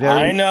a very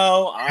I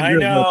know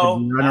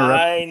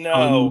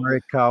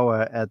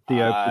Morikawa at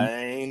the Open.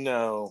 I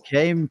know.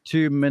 Came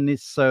to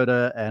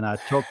Minnesota and I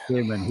talked to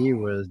him and he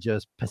was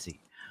just pissy.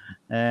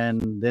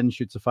 And then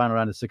shoots a final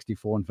round of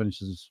 64 and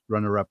finishes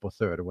runner-up or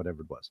third or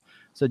whatever it was.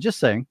 So just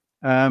saying,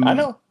 I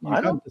know.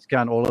 Can't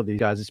discount all of these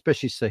guys,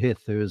 especially Sahith,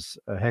 who is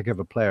a heck of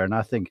a player. And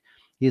I think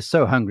he's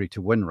so hungry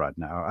to win right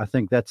now. I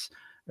think that's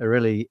a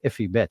really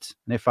iffy bet.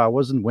 And if I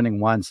wasn't winning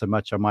wine so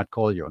much, I might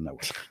call you on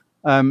that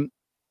one.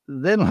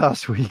 Then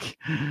last week,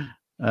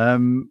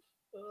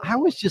 I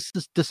was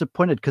just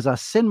disappointed because I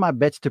sent my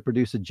bets to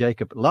producer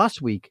Jacob.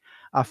 Last week,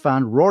 I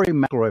found Rory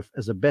McIlroy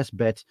as a best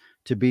bet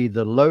to be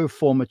the low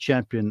former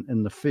champion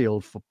in the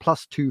field for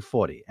plus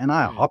 240. And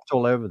I hopped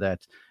all over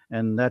that,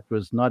 and that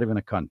was not even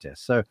a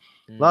contest. So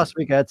last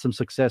week, I had some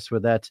success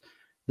with that.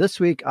 This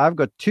week, I've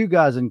got 2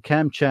 guys in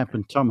Cam Champ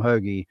and Tom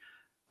Hoagie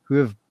who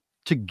have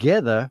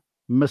together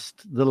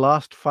missed the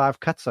last 5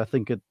 cuts, I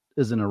think it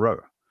is, in a row.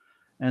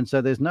 And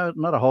so there's not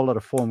a whole lot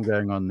of form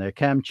going on there.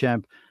 Cam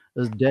Champ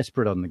is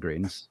desperate on the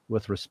greens,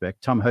 with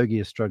respect. Tom Hoagie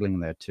is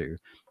struggling there too.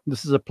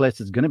 This is a place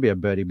that's going to be a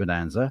birdie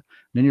bonanza. And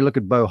then you look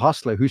at Bo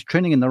Hostler, who's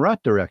trending in the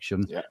right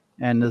direction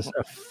and is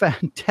a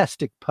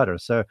fantastic putter.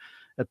 So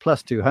at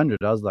plus 200,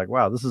 I was like,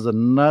 wow, this is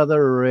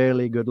another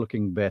really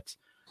good-looking bet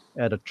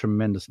at a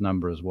tremendous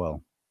number as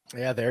well.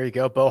 Yeah, there you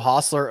go. Bo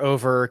Hostler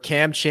over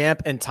Cam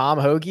Champ and Tom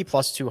Hoagie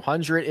plus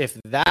 200 if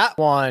that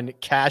one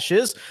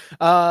cashes.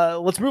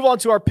 Let's move on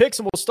to our picks,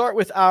 and we'll start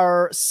with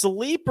our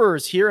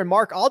sleepers here. And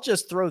Mark, I'll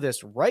just throw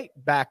this right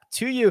back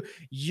to you.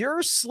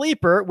 Your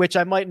sleeper, which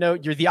I might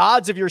note, the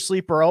odds of your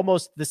sleeper are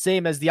almost the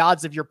same as the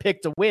odds of your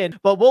pick to win,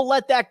 but we'll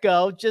let that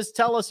go. Just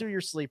tell us who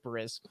your sleeper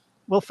is.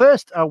 Well,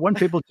 first, I want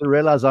people to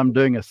realize I'm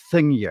doing a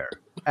thing here.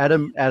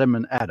 Adam,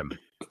 and Adam.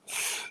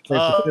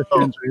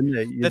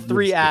 The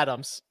 3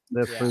 Adams.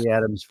 The 3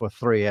 Adams for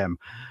 3M.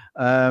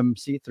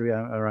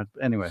 C3. All right.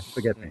 Anyway,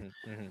 forget me.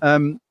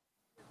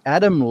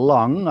 Adam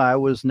Long, I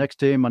was next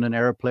to him on an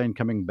airplane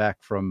coming back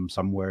from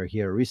somewhere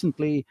here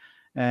recently,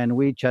 and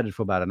we chatted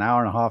for about an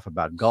hour and a half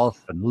about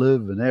golf and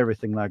live and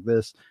everything like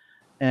this.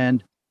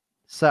 And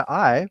so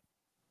I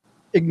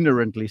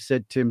ignorantly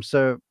said to him,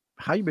 so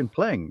how you been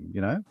playing,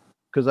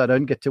 because I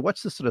don't get to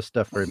watch this sort of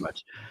stuff very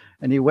much.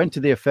 And he went to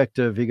the effect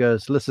of, he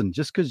goes, listen,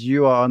 just because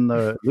you are on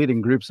the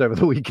leading groups over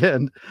the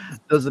weekend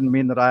doesn't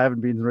mean that I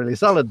haven't been really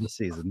solid this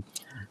season.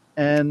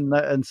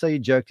 And so he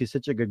joked, he's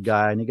such a good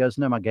guy. And he goes,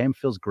 no, my game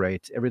feels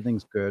great.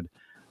 Everything's good.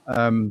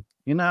 I'm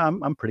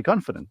pretty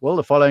confident. Well,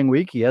 the following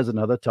week, he has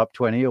another top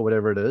 20 or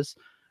whatever it is.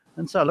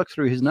 And so I looked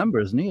through his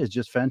numbers, and he is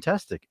just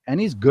fantastic. And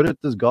he's good at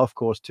this golf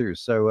course too.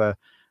 So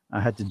I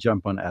had to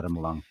jump on Adam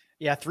Long.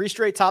 Yeah, 3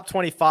 straight top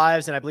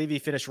 25s, and I believe he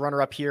finished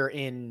runner-up here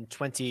in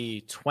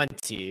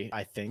 2020,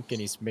 I think,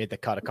 and he's made the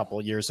cut a couple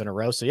of years in a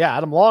row. So, yeah,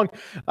 Adam Long,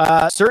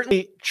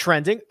 certainly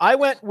trending. I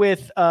went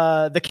with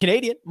the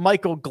Canadian,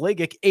 Michael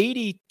Gligic,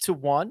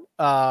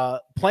 80-1,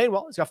 playing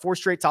well. He's got 4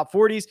 straight top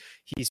 40s.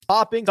 He's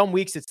popping. Some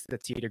weeks it's the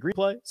tee to green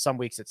play. Some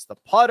weeks it's the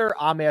putter.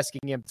 I'm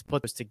asking him to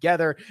put those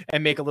together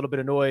and make a little bit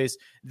of noise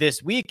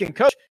this week. And,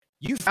 Coach,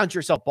 you found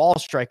yourself ball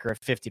striker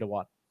at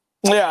 50-1.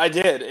 Yeah, I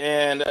did.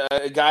 And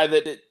a guy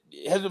that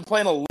has been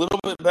playing a little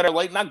bit better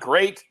late, not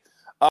great.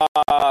 But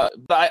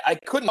I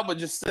couldn't help but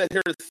just sit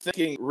here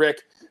thinking,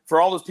 Rick, for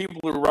all those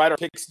people who write our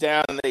picks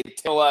down and they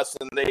tell us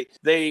and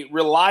they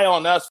rely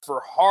on us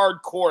for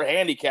hardcore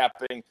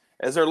handicapping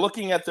as they're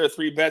looking at their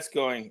 3 bets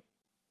going,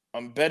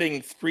 I'm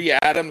betting 3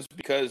 Adams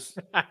because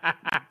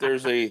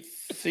there's a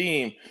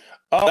theme.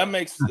 Oh, that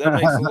makes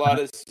a lot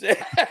of sense.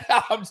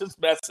 I'm just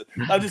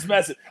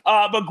messing.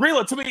 But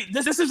Greenland, to me,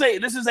 this is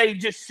a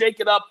just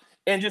shake it up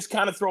and just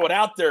kind of throw it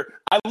out there.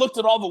 I looked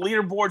at all the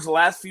leaderboards the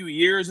last few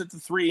years at the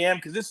 3M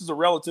because this is a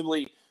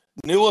relatively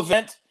new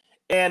event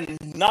and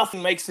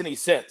nothing makes any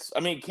sense. I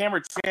mean,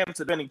 Cameron Champ's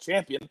a defending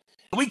champion.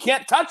 We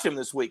can't touch him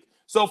this week.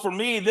 So for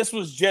me, this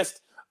was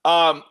just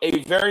a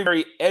very,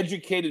 very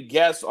educated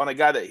guess on a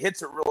guy that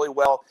hits it really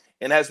well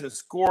and has been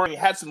scoring. He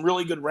had some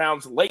really good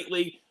rounds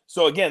lately.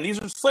 So again,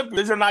 these are slippers.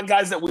 These are not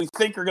guys that we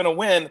think are going to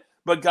win,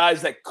 but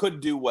guys that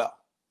could do well.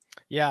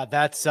 Yeah,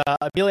 that's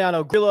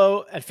Emiliano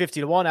Grillo at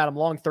 50-1, Adam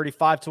Long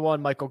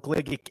 35-1, Michael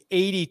Gligic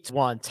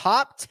 80-1.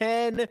 Top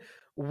 10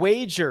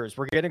 wagers.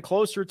 We're getting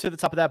closer to the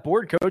top of that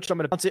board, Coach. I'm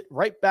going to bounce it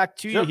right back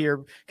to you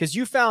here because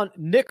you found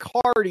Nick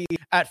Hardy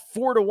at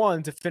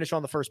 4-1 to finish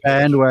on the first page.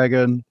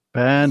 Bandwagon.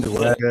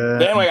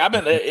 I've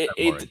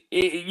been.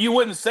 You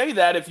wouldn't say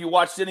that if you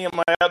watched any of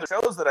my other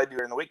shows that I do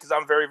during the week because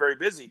I'm very, very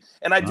busy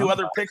and I do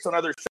other picks on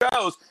other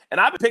shows. And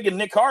I've been picking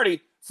Nick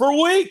Hardy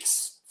for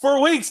weeks. for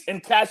weeks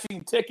and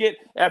cashing ticket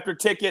after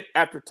ticket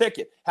after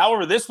ticket.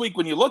 However, this week,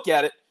 when you look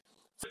at it,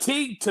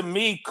 fatigue to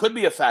me could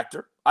be a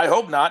factor. I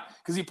hope not,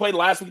 because he played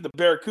last week at the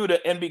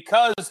Barracuda, and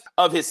because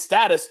of his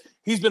status,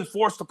 he's been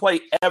forced to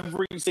play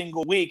every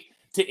single week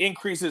to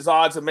increase his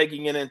odds of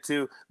making it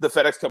into the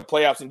FedEx Cup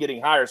playoffs and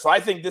getting higher. So I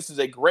think this is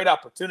a great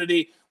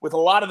opportunity with a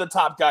lot of the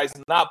top guys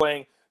not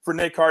playing for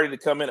Nick Hardy to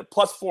come in at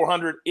plus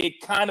 400.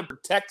 It kind of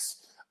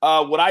protects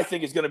what I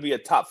think is going to be a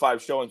top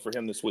 5 showing for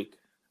him this week.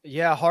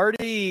 Yeah,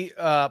 Hardy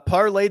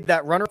parlayed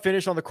that runner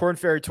finish on the Korn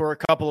Ferry Tour a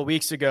couple of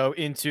weeks ago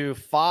into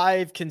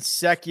 5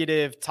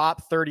 consecutive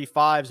top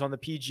 35s on the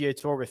PGA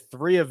Tour, with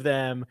 3 of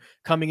them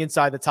coming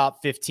inside the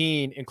top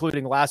 15,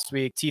 including last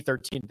week,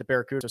 T13 at the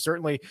Barracuda. So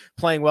certainly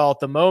playing well at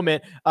the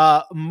moment.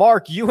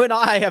 Mark, you and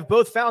I have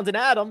both found an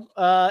Adam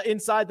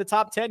inside the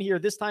top 10 here.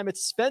 This time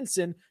it's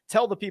Svensson.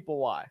 Tell the people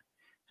why.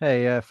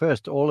 Hey,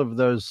 first, all of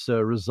those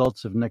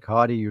results of Nick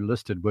Hardy you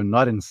listed were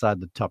not inside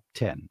the top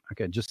 10.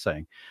 Okay, just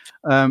saying.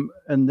 And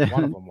then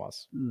One of them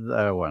was.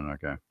 The one,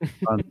 okay.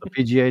 On the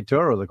PGA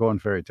Tour or the Korn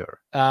Ferry Tour?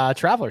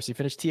 Travelers. He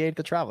finished T8 at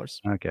the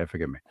Travelers. Okay,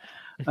 forgive me.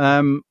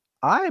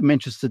 I'm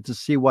interested to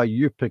see why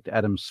you picked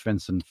Adam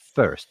Svensson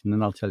first, and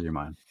then I'll tell you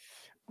mine.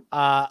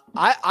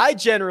 I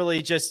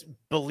generally just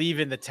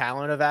believe in the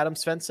talent of Adam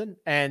Svensson.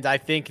 And I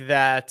think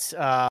that,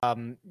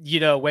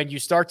 when you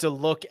start to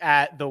look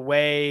at the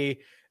way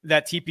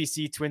that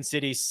TPC Twin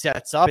Cities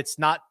sets up, it's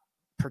not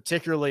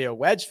particularly a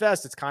wedge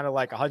fest. It's kind of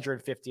like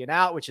 150 and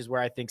out, which is where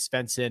I think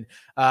Svensson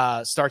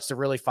starts to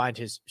really find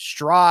his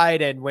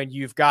stride. And when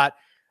you've got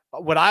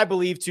what I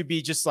believe to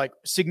be just like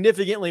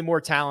significantly more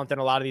talent than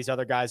a lot of these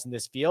other guys in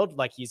this field,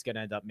 like he's going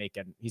to end up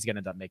making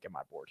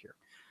my board here.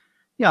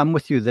 Yeah, I'm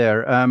with you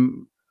there.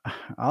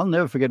 I'll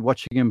never forget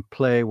watching him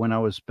play when I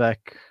was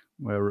back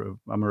where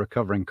I'm a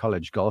recovering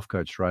college golf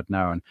coach right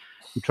now. And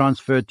he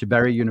transferred to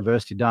Barry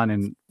University down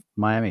in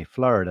Miami,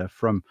 Florida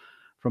from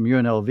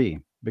UNLV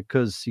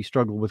because he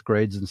struggled with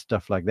grades and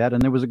stuff like that.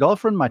 And there was a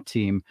golfer on my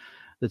team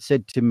that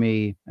said to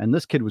me, and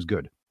this kid was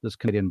good, this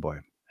Canadian boy.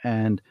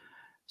 And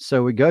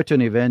so we go to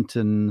an event,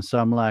 and so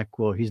I'm like,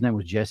 well, his name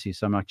was Jesse.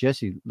 So I'm like,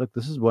 Jesse, look,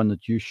 this is one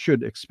that you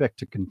should expect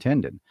to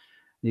contend in.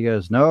 He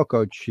goes, no,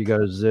 coach. He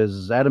goes,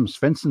 there's Adam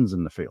Svensson's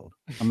in the field.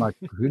 I'm like,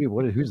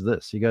 who's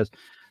this? He goes,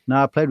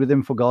 no, I played with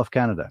him for Golf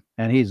Canada,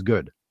 and he's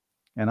good.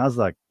 And I was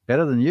like,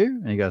 better than you?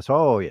 And he goes,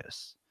 oh,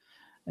 yes.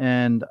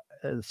 And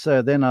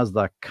so then I was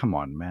like, come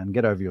on, man,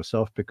 get over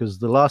yourself, because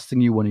the last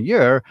thing you want to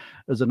hear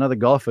is another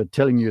golfer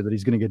telling you that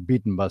he's going to get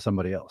beaten by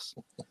somebody else.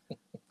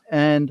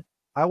 And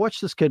I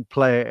watched this kid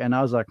play, and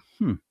I was like,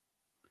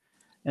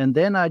 And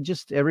then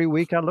every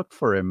week I looked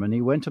for him, and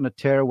he went on a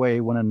tear where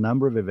he won a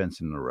number of events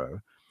in a row.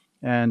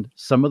 And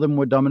some of them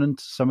were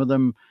dominant. Some of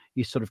them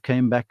he sort of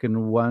came back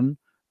and won,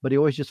 but he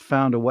always just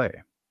found a way.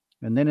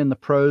 And then in the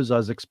pros, I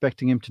was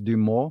expecting him to do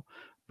more,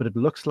 but it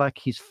looks like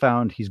he's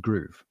found his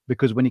groove,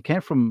 because when he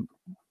came from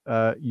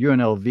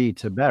UNLV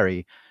to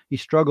Barry, he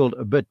struggled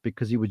a bit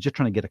because he was just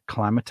trying to get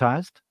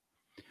acclimatized.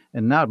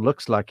 And now it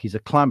looks like he's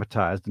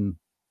acclimatized and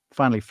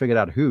finally figured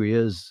out who he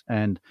is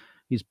and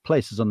his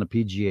place is on the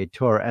PGA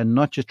Tour, and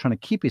not just trying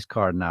to keep his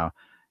card now.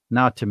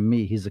 Now, to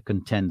me, he's a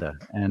contender.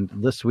 And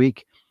this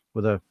week,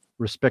 with a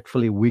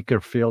respectfully weaker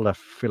field, I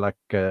feel like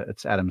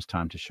it's Adam's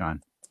time to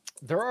shine.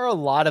 There are a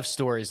lot of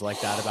stories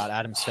like that about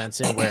Adam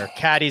Svensson where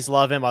caddies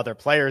love him, other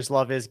players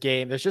love his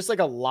game. There's just like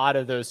a lot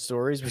of those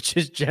stories, which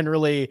is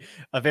generally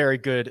a very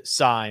good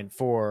sign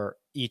for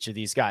each of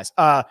these guys.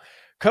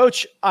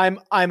 Coach, I'm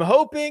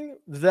hoping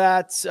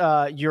that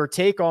your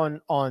take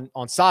on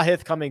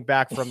Sahith coming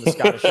back from the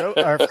Scottish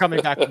or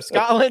coming back from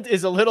Scotland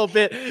is a little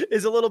bit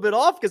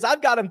off, because I've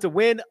got him to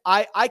win.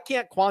 I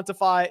can't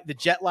quantify the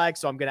jet lag,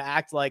 so I'm going to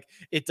act like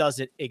it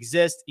doesn't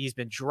exist. He's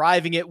been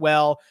driving it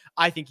well.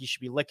 I think he should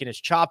be licking his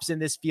chops in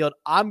this field.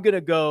 I'm going to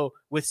go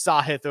with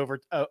Sahith over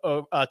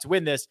to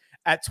win this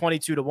at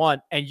 22-1,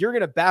 and you're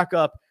going to back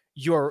up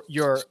your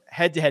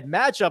head-to-head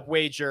matchup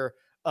wager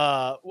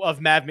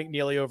of Mav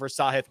McNeely over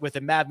Sahith with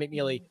a Mav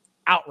McNeely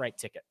outright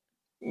ticket.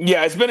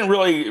 Yeah, it's been a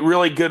really,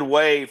 really good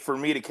way for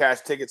me to cash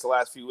tickets the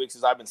last few weeks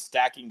as I've been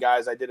stacking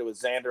guys. I did it with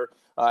Xander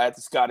at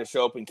the Scottish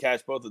Open,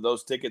 cashed both of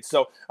those tickets.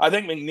 So I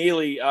think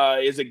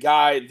McNeely is a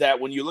guy that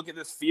when you look at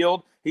this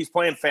field, he's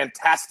playing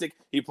fantastic.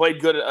 He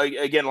played good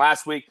again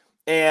last week.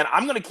 And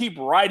I'm going to keep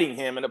riding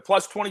him. And a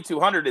plus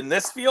 2,200 in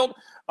this field,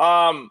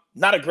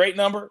 not a great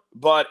number,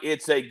 but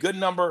it's a good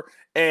number.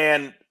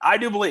 And I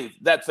do believe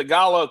that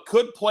Thagala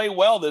could play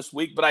well this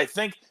week, but I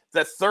think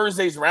that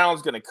Thursday's round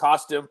is going to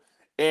cost him.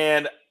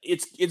 And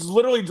it's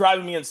literally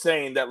driving me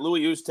insane that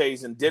Louis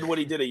Oosthuizen did what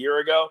he did a year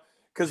ago,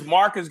 because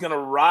Mark is going to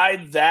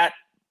ride that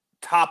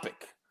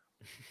topic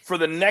for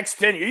the next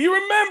 10 years. You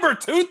remember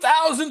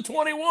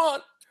 2021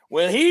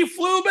 when he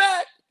flew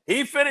back,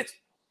 he finished.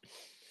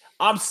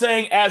 I'm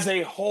saying as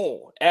a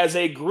whole, as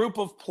a group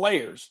of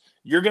players,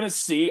 you're going to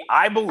see,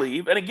 I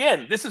believe, and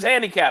again, this is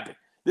handicapping.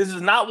 This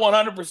is not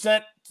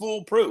 100%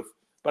 foolproof,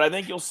 but I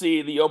think you'll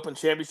see the Open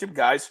Championship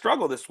guys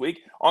struggle this week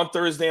on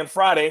Thursday and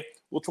Friday,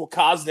 which will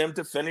cause them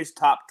to finish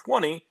top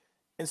 20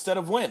 instead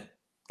of win.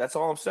 That's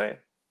all I'm saying.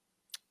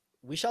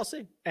 We shall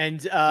see.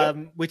 And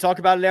we talk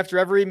about it after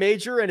every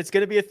major, and it's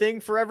going to be a thing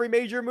for every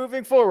major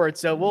moving forward.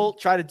 So we'll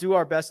try to do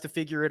our best to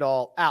figure it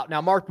all out.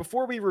 Now, Mark,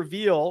 before we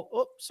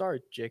reveal,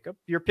 Jacob,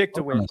 your pick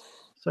to win.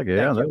 It's okay.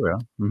 Yeah, there we are.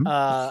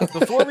 Mm-hmm.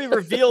 Before we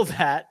reveal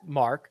that,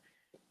 Mark,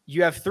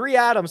 you have 3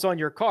 Adams on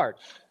your card.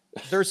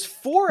 There's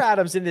 4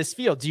 Adams in this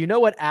field. Do you know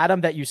what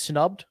Adam that you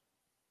snubbed?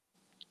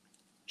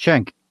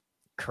 Schenk.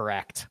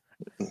 Correct.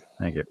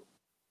 Thank you.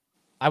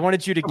 I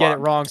wanted you to get it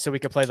wrong so we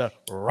could play the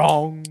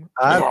wrong.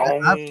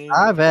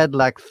 I've had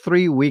like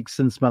 3 weeks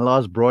since my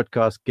last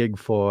broadcast gig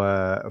for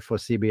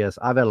CBS.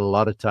 I've had a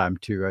lot of time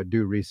to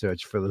do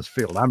research for this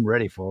field. I'm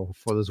ready for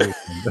this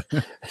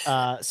weekend.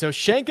 So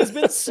Schenk has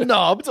been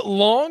snubbed.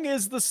 Long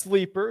is the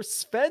sleeper.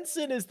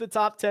 Svensson is the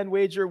top 10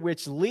 wager,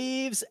 which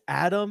leaves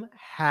Adam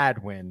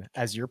Hadwin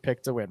as your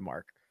pick to win,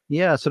 Mark.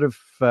 Yeah, sort of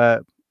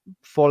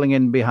falling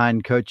in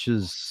behind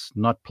coaches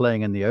not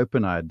playing in the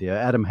Open idea.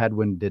 Adam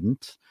Hadwin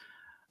didn't.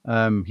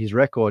 His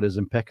record is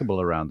impeccable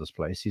around this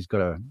place. He's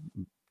got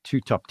 2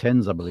 top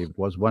 10s, I believe it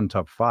was, 1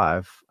 top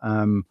 5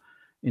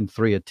 in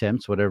 3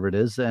 attempts, whatever it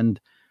is. And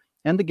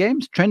the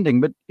game's trending.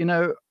 But, you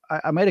know,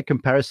 I made a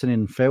comparison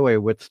in fairway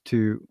width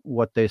to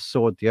what they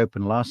saw at the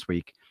Open last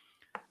week.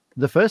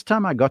 The first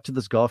time I got to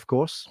this golf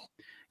course,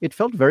 it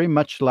felt very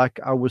much like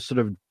I was sort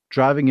of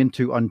driving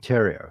into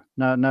Ontario.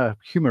 Now,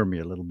 humor me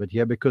a little bit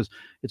here, because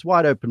it's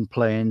wide open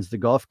plains. The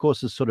golf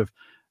course is sort of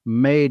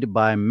made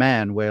by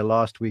man, where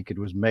last week it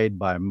was made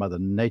by Mother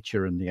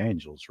Nature and the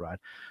angels, right?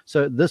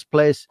 So this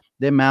place,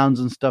 there are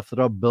mounds and stuff that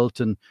are built,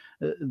 and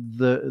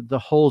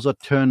the holes are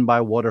turned by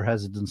water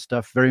hazards and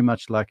stuff, very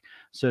much like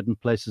certain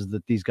places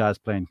that these guys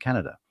play in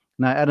Canada.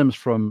 Now, Adam's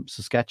from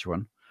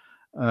Saskatchewan,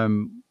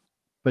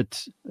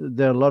 but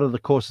there are a lot of the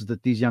courses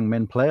that these young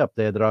men play up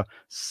there that are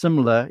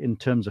similar in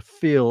terms of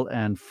feel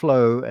and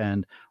flow,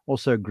 and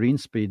also green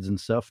speeds and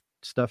stuff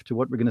to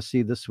what we're going to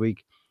see this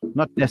week.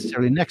 Not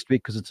necessarily next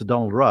week because it's a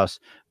Donald Ross,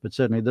 but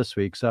certainly this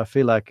week. So I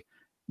feel like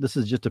this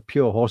is just a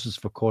pure horses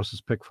for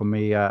courses pick for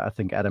me. I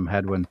think Adam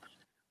Hadwin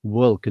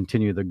will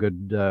continue the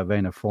good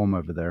vein of form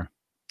over there.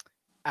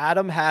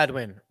 Adam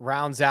Hadwin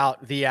rounds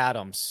out the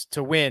Adams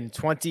to win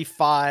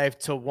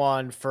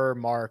 25-1 for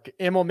Mark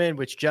Immelman,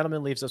 which,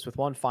 gentlemen, leaves us with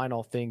one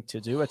final thing to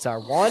do. It's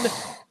our one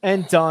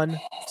and done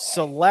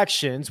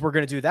selections. We're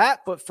going to do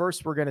that, but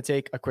first we're going to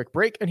take a quick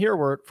break and hear a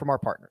word from our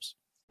partners.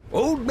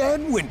 Old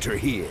Man Winter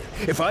here.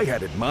 If I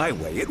had it my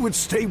way, it would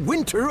stay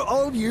winter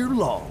all year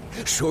long.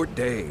 Short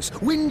days,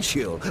 wind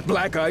chill,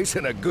 black ice,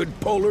 and a good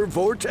polar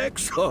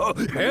vortex. Oh,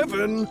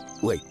 heaven.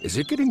 Wait, is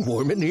it getting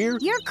warm in here?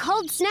 Your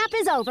cold snap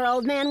is over,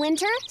 Old Man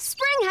Winter.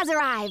 Spring has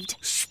arrived.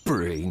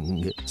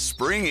 Spring.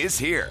 Spring is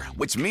here,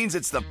 which means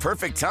it's the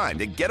perfect time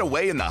to get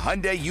away in the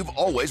Hyundai you've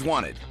always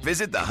wanted.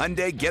 Visit the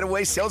Hyundai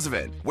Getaway Sales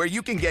Event, where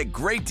you can get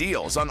great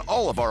deals on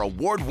all of our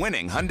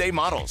award-winning Hyundai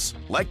models,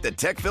 like the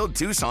tech-filled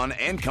Tucson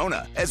and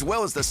Kona, as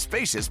well as the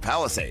spacious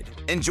Palisade.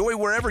 Enjoy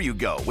wherever you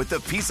go with the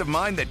peace of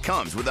mind that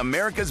comes with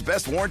America's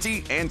best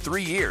warranty and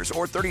 3 years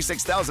or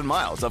 36,000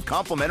 miles of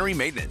complimentary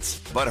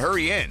maintenance. But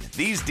hurry in,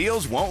 these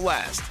deals won't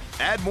last.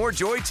 Add more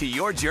joy to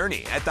your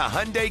journey at the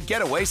Hyundai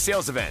Getaway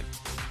Sales Event.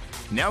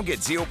 Now get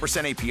 0%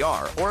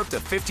 APR or up to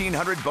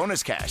 $1,500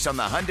 bonus cash on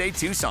the Hyundai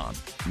Tucson.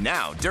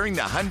 Now, during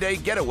the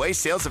Hyundai Getaway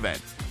Sales Event.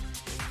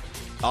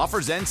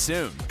 Offers end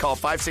soon. Call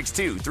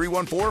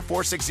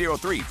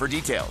 562-314-4603 for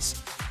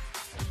details.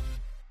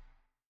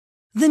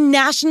 The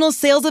national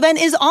sales event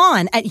is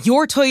on at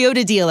your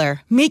Toyota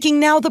dealer,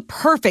 making now the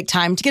perfect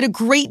time to get a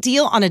great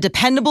deal on a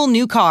dependable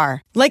new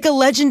car. Like a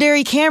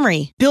legendary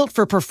Camry, built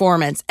for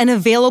performance and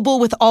available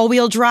with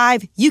all-wheel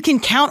drive, you can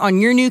count on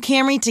your new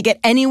Camry to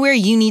get anywhere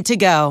you need to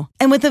go.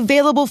 And with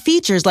available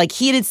features like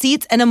heated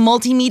seats and a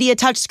multimedia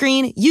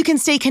touchscreen, you can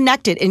stay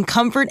connected in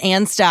comfort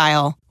and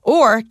style.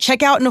 Or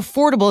check out an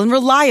affordable and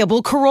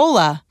reliable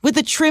Corolla with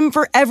a trim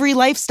for every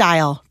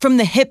lifestyle, from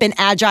the hip and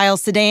agile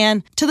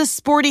sedan to the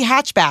sporty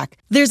hatchback.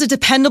 There's a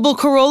dependable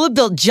Corolla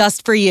built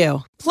just for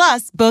you.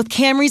 Plus, both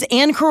Camrys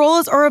and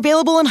Corollas are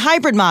available in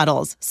hybrid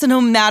models, so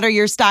no matter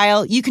your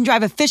style, you can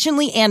drive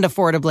efficiently and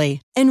affordably.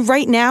 And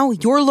right now,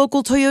 your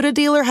local Toyota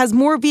dealer has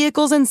more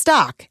vehicles in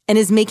stock and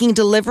is making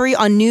delivery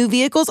on new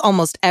vehicles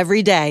almost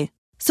every day.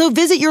 So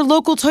visit your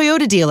local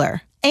Toyota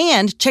dealer.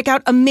 And check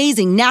out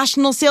amazing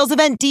national sales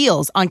event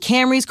deals on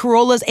Camrys,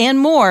 Corollas, and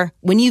more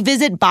when you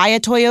visit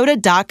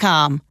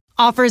buyatoyota.com.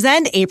 Offers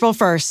end April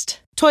 1st.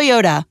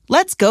 Toyota,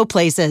 let's go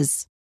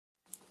places.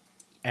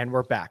 And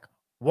we're back.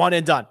 One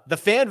and done. The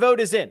fan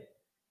vote is in.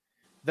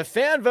 The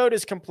fan vote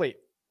is complete.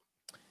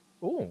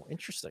 Oh,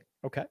 interesting.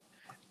 Okay.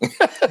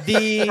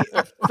 The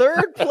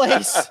third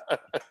place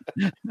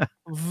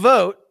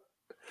vote,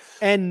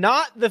 and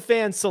not the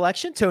fan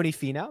selection, Tony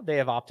Finau. They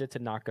have opted to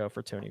not go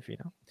for Tony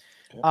Finau.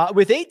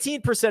 With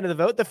 18% of the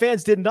vote, the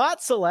fans did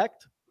not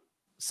select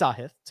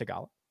Sahith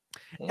Theegala.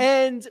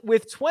 And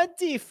with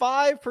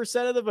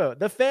 25% of the vote,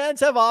 the fans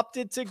have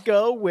opted to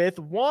go with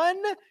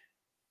one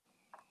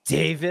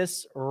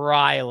Davis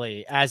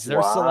Riley as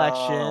their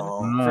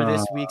selection for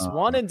this week's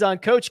one and done.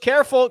 Coach,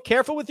 careful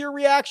with your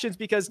reactions,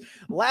 because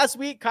last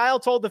week Kyle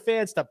told the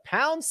fans to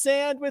pound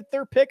sand with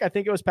their pick. I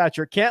think it was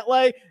Patrick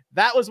Cantlay.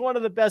 That was one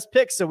of the best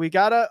picks. So we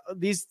gotta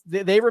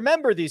they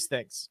remember these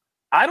things.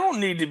 I don't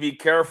need to be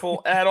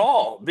careful at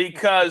all,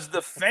 because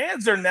the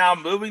fans are now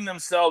moving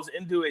themselves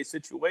into a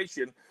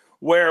situation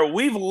where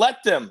we've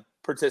let them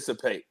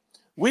participate.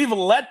 We've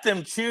let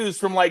them choose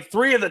from like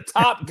 3 of the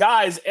top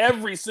guys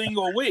every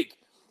single week.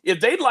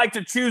 If they'd like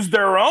to choose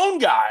their own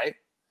guy,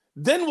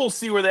 then we'll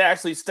see where they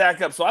actually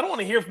stack up. So I don't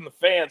want to hear from the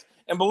fans.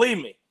 And believe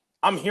me,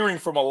 I'm hearing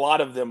from a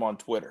lot of them on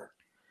Twitter.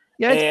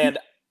 Yeah, and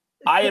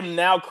I am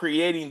now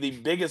creating the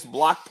biggest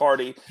block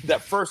party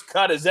that First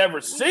Cut has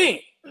ever seen.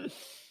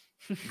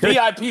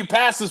 VIP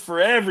passes for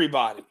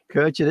everybody.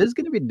 Coach, it is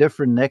going to be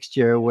different next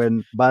year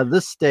when by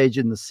this stage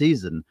in the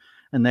season,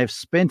 and they've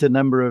spent a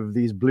number of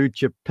these blue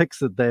chip picks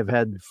that they've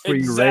had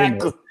free reign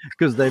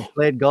because they've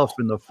played golf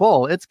in the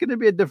fall. It's going to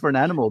be a different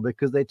animal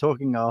because they're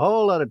talking a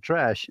whole lot of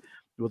trash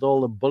with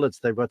all the bullets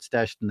they've got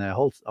stashed in their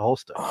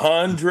holster.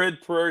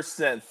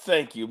 100%.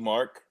 Thank you,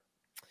 Mark.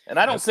 And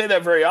I don't say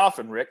that very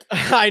often, Rick.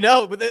 I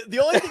know, but the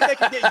only thing that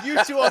can get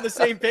you two on the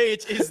same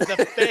page is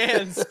the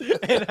fans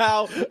and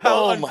how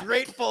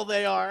ungrateful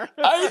they are.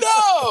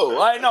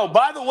 I know.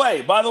 By the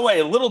way,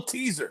 a little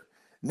teaser.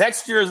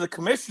 Next year, as the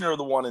commissioner of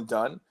the one and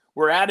done,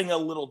 we're adding a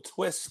little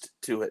twist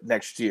to it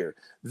next year.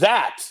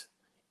 That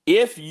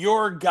if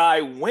your guy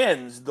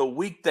wins the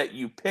week that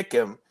you pick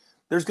him,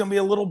 there's going to be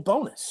a little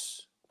bonus.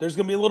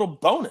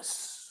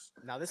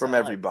 From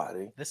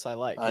everybody. This I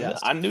like.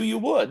 I knew you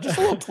would. Just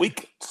a little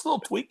tweak.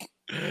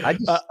 I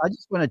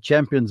just want a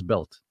champion's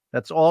belt.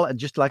 That's all.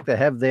 Just like they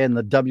have there in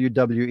the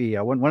WWE.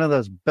 I want one of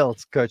those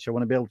belts, Coach. I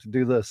want to be able to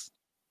do this.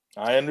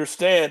 I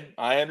understand.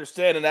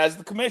 And as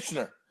the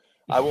commissioner,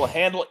 I will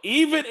handle,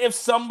 even if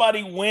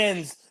somebody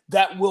wins,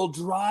 that will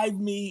drive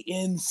me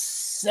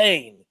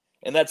insane.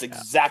 And that's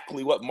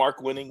exactly what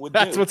Mark winning would do.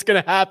 That's what's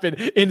going to happen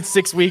in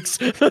 6 weeks.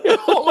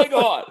 Oh, my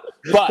God.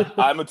 But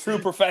I'm a true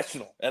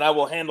professional, and I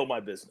will handle my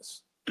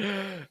business.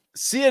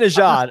 Sia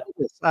Nejad.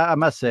 I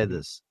must say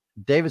this.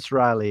 Davis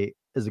Riley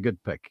is a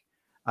good pick.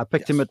 I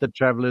picked him at the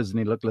Travelers, and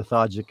he looked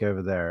lethargic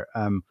over there.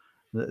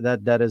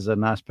 That is a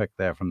nice pick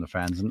there from the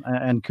fans.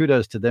 And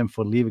kudos to them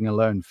for leaving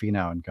alone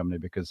Finau and company,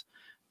 because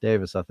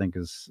Davis, I think,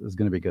 is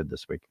going to be good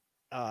this week.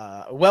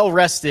 Well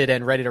rested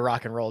and ready to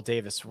rock and roll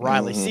Davis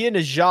Riley. Sia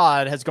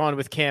Nejad has gone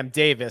with Cam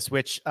Davis,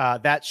 which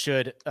that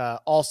should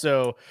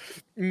also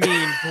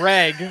mean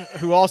Greg,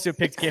 who also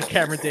picked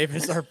Cameron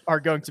Davis, are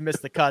going to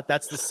miss the cut.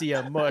 That's the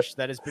Sia mush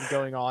that has been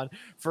going on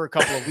for a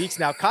couple of weeks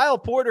now. Kyle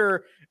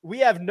Porter, we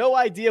have no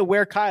idea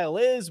where Kyle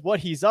is, what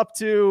he's up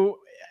to.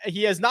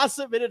 He has not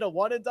submitted a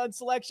one and done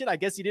selection. I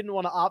guess he didn't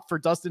want to opt for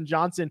Dustin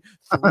Johnson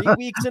 3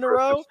 weeks in a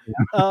row.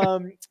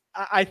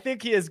 I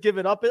think he has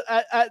given up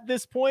at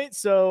this point.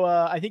 So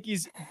I think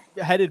he's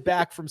headed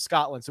back from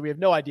Scotland. So we have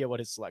no idea what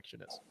his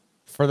selection is.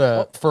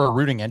 For a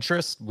rooting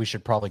interest, we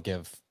should probably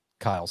give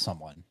Kyle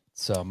someone.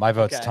 So my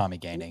vote's Tommy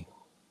Gainey.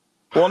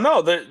 Well,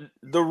 no,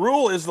 the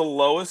rule is the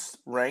lowest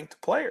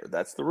ranked player.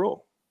 That's the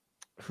rule.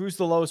 Who's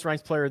the lowest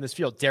ranked player in this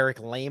field? Derek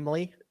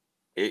Lamley?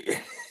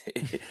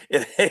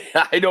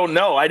 I don't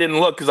know. I didn't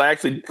look because I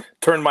actually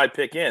turned my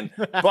pick in.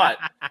 But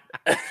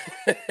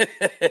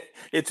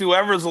it's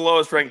whoever's the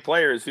lowest ranked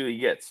player is who he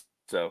gets.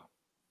 So,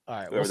 all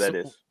right, whoever that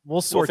is,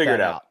 we'll figure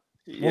it out.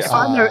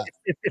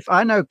 If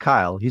I know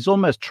Kyle, he's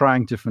almost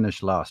trying to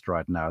finish last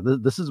right now.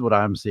 This is what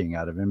I'm seeing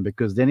out of him,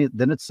 because then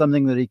it's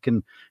something that he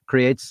can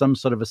create some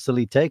sort of a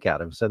silly take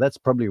out of. So that's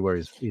probably how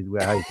he's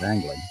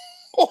angling.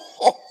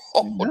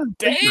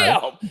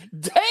 Damn!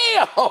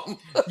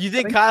 You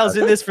think Kyle's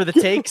in this for the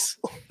takes?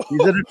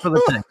 He's in it for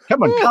the takes.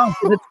 Come on, Kyle's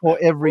in it for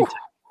every take.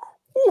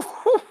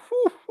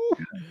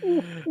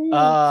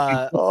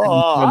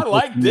 I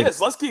like this.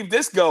 Let's keep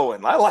this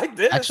going. I like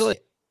this.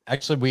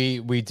 Actually,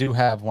 we do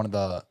have one of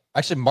the.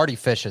 Actually, Marty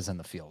Fish is in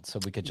the field, so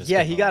we could just.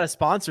 Yeah, he got a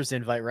sponsors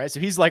invite, right? So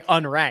he's like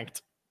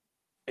unranked.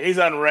 He's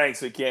unranked,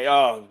 so he can't.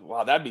 Oh,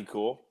 wow, that'd be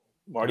cool.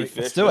 Marty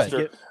Fish, do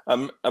it.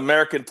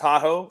 American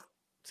Tahoe.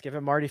 Let's give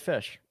him Marty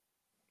Fish.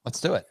 Let's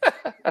do it.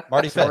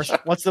 Marty Fish.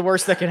 What's the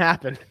worst that can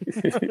happen?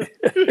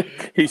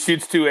 He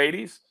shoots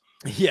 280s.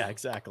 Yeah,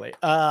 exactly.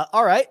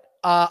 All right.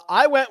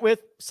 I went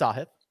with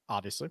Sahith,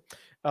 obviously.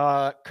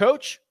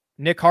 Coach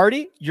Nick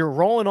Hardy, you're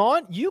rolling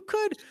on. You're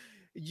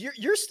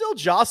still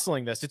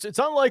jostling this. It's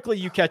unlikely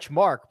you catch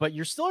Mark, but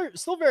you're still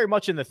very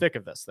much in the thick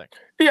of this thing.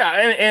 Yeah,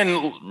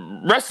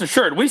 and rest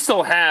assured, we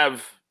still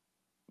have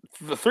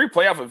the 3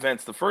 playoff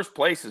events. The first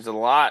place is a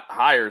lot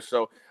higher.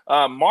 So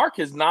Mark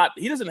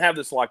he doesn't have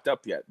this locked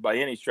up yet by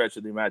any stretch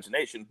of the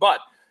imagination, but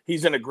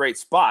he's in a great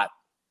spot.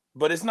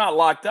 But it's not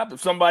locked up.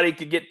 If somebody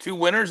could get 2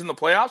 winners in the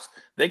playoffs,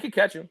 they could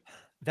catch him.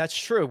 That's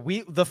true.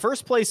 The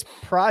first place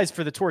prize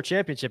for the Tour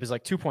Championship is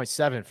like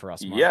 2.7 for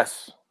us, Mark.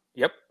 Yes.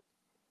 Yep.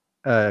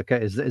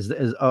 Okay.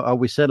 Are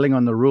we settling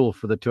on the rule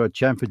for the Tour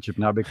Championship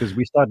now? Because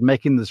we start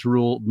making this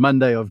rule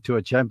Monday of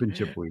Tour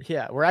Championship week.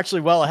 Yeah, we're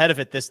actually well ahead of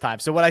it this time.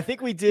 So what I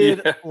think we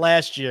did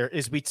last year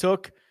is we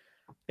took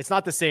It's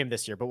not the same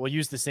this year, but we'll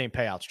use the same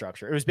payout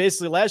structure. It was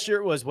basically last year,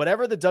 it was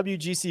whatever the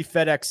WGC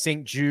FedEx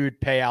St. Jude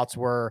payouts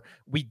were,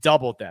 we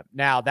doubled them.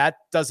 Now that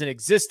doesn't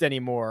exist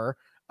anymore.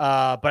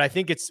 But I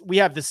think we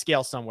have the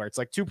scale somewhere. It's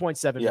like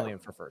 2.7 million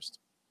for first.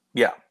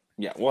 Yeah.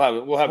 Yeah.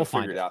 We'll have it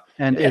figured out.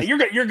 And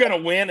you're going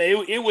to win.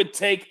 It would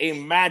take a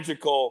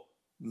magical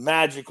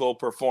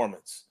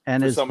performance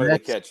and for somebody to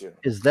catch you.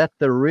 Is that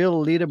the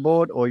real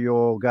leaderboard or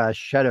your guy's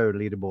shadow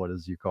leaderboard,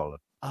 as you call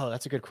it? Oh,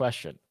 that's a good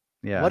question.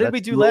 Yeah. What did we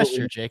do last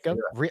year, Jacob?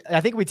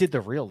 I think we did the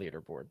real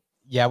leaderboard.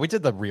 Yeah, we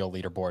did the real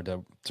leaderboard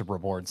to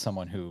reward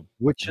someone who.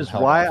 Which is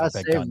why I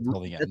say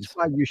that's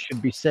why you should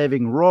be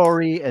saving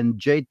Rory and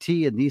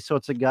JT and these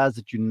sorts of guys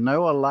that you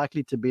know are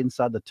likely to be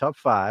inside the top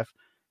 5.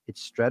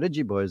 It's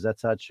strategy, boys.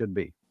 That's how it should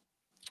be.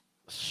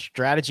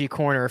 Strategy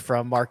corner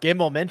from Mark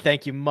Immelman.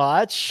 Thank you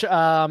much.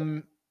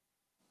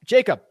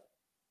 Jacob,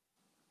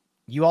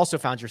 you also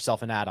found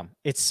yourself an Adam.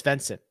 It's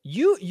Svensson.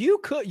 You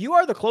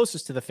are the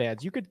closest to the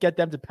fans. You could get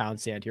them to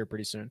pound sand here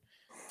pretty soon.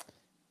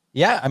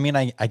 Yeah, I mean,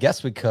 I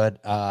guess we could.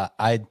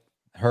 I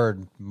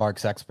heard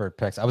Mark's expert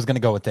picks. I was going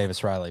to go with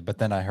Davis Riley, but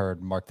then I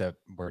heard Mark that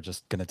we're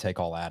just going to take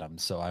all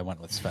Adams, so I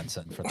went with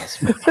Svensson for this.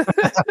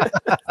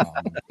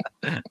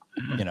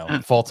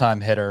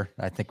 Full-time hitter.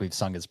 I think we've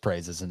sung his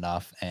praises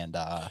enough, and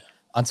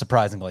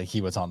unsurprisingly,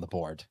 he was on the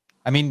board.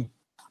 I mean,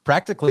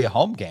 practically a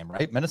home game,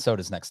 right?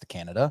 Minnesota's next to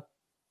Canada.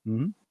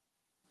 Mm-hmm.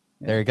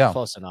 There you go.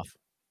 Close enough.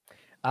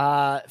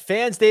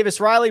 Fans, Davis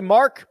Riley,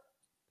 Mark.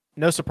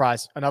 No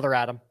surprise, another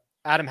Adam.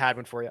 Adam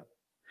Hadwin for you.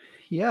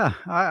 Yeah,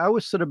 I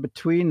was sort of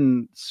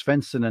between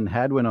Svensson and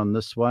Hadwin on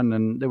this one,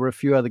 and there were a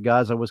few other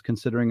guys I was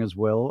considering as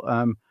well.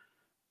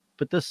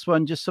 But this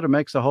one just sort of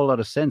makes a whole lot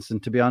of sense.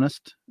 And to be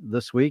honest,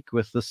 this week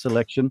with this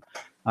selection,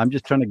 I'm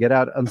just trying to get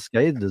out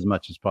unscathed as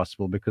much as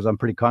possible because I'm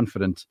pretty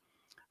confident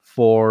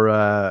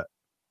for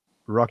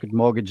Rocket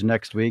Mortgage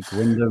next week,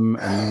 Wyndham,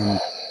 and then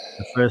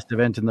the first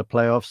event in the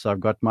playoffs. I've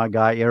got my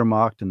guy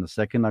earmarked, and the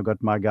second I've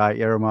got my guy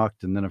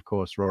earmarked, and then of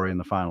course Rory in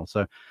the final.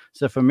 So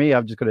for me,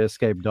 I've just got to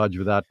escape Dodge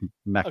without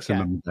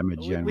maximum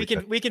damage.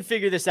 We can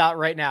figure this out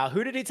right now.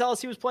 Who did he tell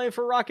us he was playing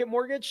for Rocket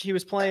Mortgage? He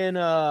was playing.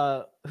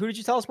 Who did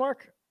you tell us,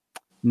 Mark?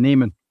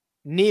 Neiman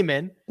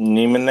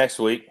next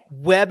week.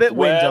 Webb at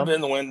Wyndham. Webb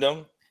in the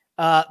Wyndham.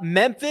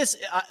 Memphis.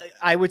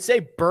 I would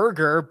say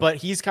Berger, but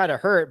he's kind of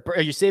hurt.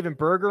 Are you saving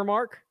Berger,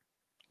 Mark?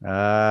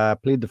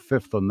 Plead the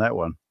fifth on that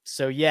one.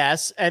 So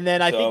yes, and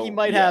then I think he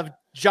might have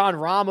John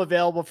Rahm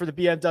available for the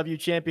BMW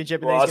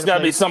Championship. Well, it's got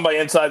to be somebody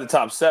inside the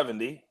top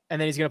 70.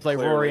 And then he's going to play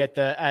Rory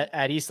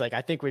at Eastlake.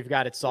 I think we've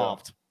got it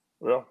solved.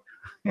 Well,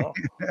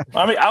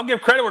 I mean, I'll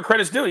give credit where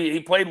credit's due. He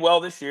played well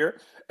this year,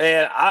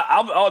 and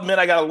I'll admit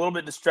I got a little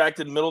bit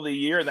distracted in the middle of the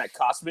year, and that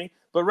cost me.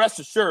 But rest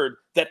assured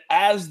that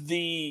as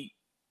the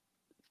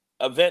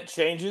event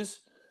changes,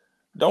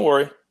 don't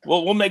worry.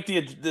 We'll make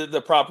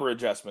the proper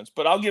adjustments.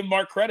 But I'll give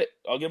Mark credit.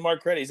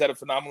 He's had a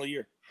phenomenal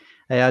year.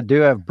 Hey, I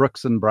do have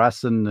Brooks and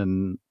Bryson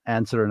and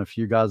Answer and a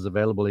few guys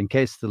available in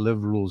case the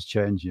live rules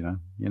change. You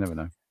never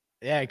know.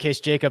 Yeah, in case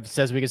Jacob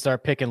says we can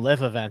start picking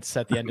live events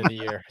at the end of the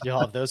year,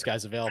 you'll have those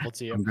guys available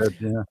to you. I'm good,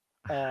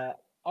 yeah.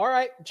 All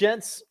right,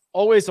 gents,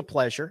 always a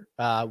pleasure.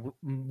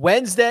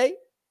 Wednesday,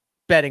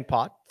 betting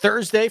pod.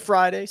 Thursday,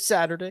 Friday,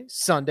 Saturday,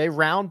 Sunday,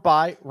 round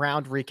by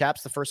round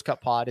recaps. The First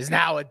Cut Pod is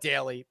now a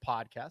daily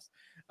podcast.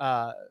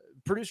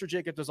 Producer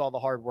Jacob does all the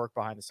hard work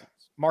behind the scenes.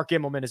 Mark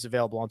Immelman is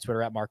available on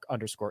Twitter at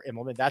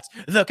Mark_Immelman. That's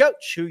the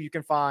coach, who you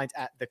can find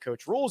at The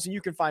Coach Rules, and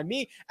you can find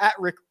me at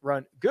Rick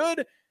Run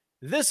Good.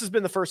 This has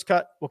been The First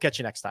Cut. We'll catch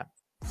you next time.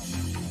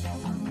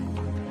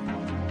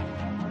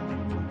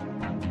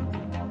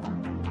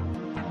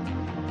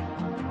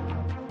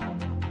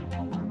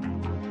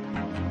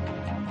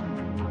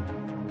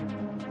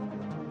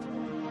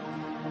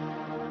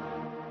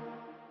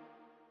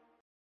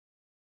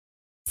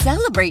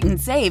 Celebrate and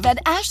save at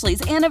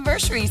Ashley's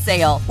Anniversary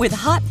Sale. With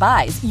Hot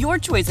Buys, your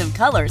choice of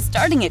colors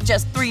starting at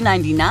just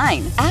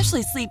 $3.99.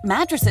 Ashley Sleep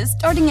mattresses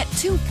starting at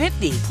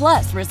 $2.50.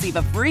 Plus, receive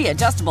a free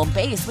adjustable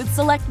base with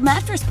select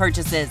mattress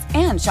purchases.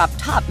 And shop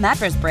top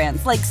mattress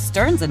brands like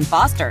Stearns &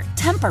 Foster,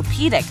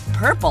 Tempur-Pedic,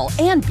 Purple,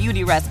 and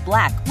Beautyrest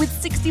Black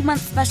with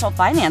 60-month special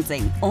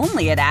financing.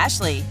 Only at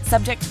Ashley.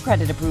 Subject to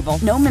credit approval.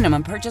 No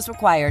minimum purchase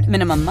required.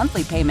 Minimum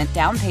monthly payment,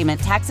 down payment,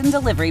 tax, and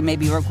delivery may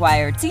be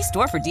required. See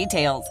store for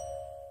details.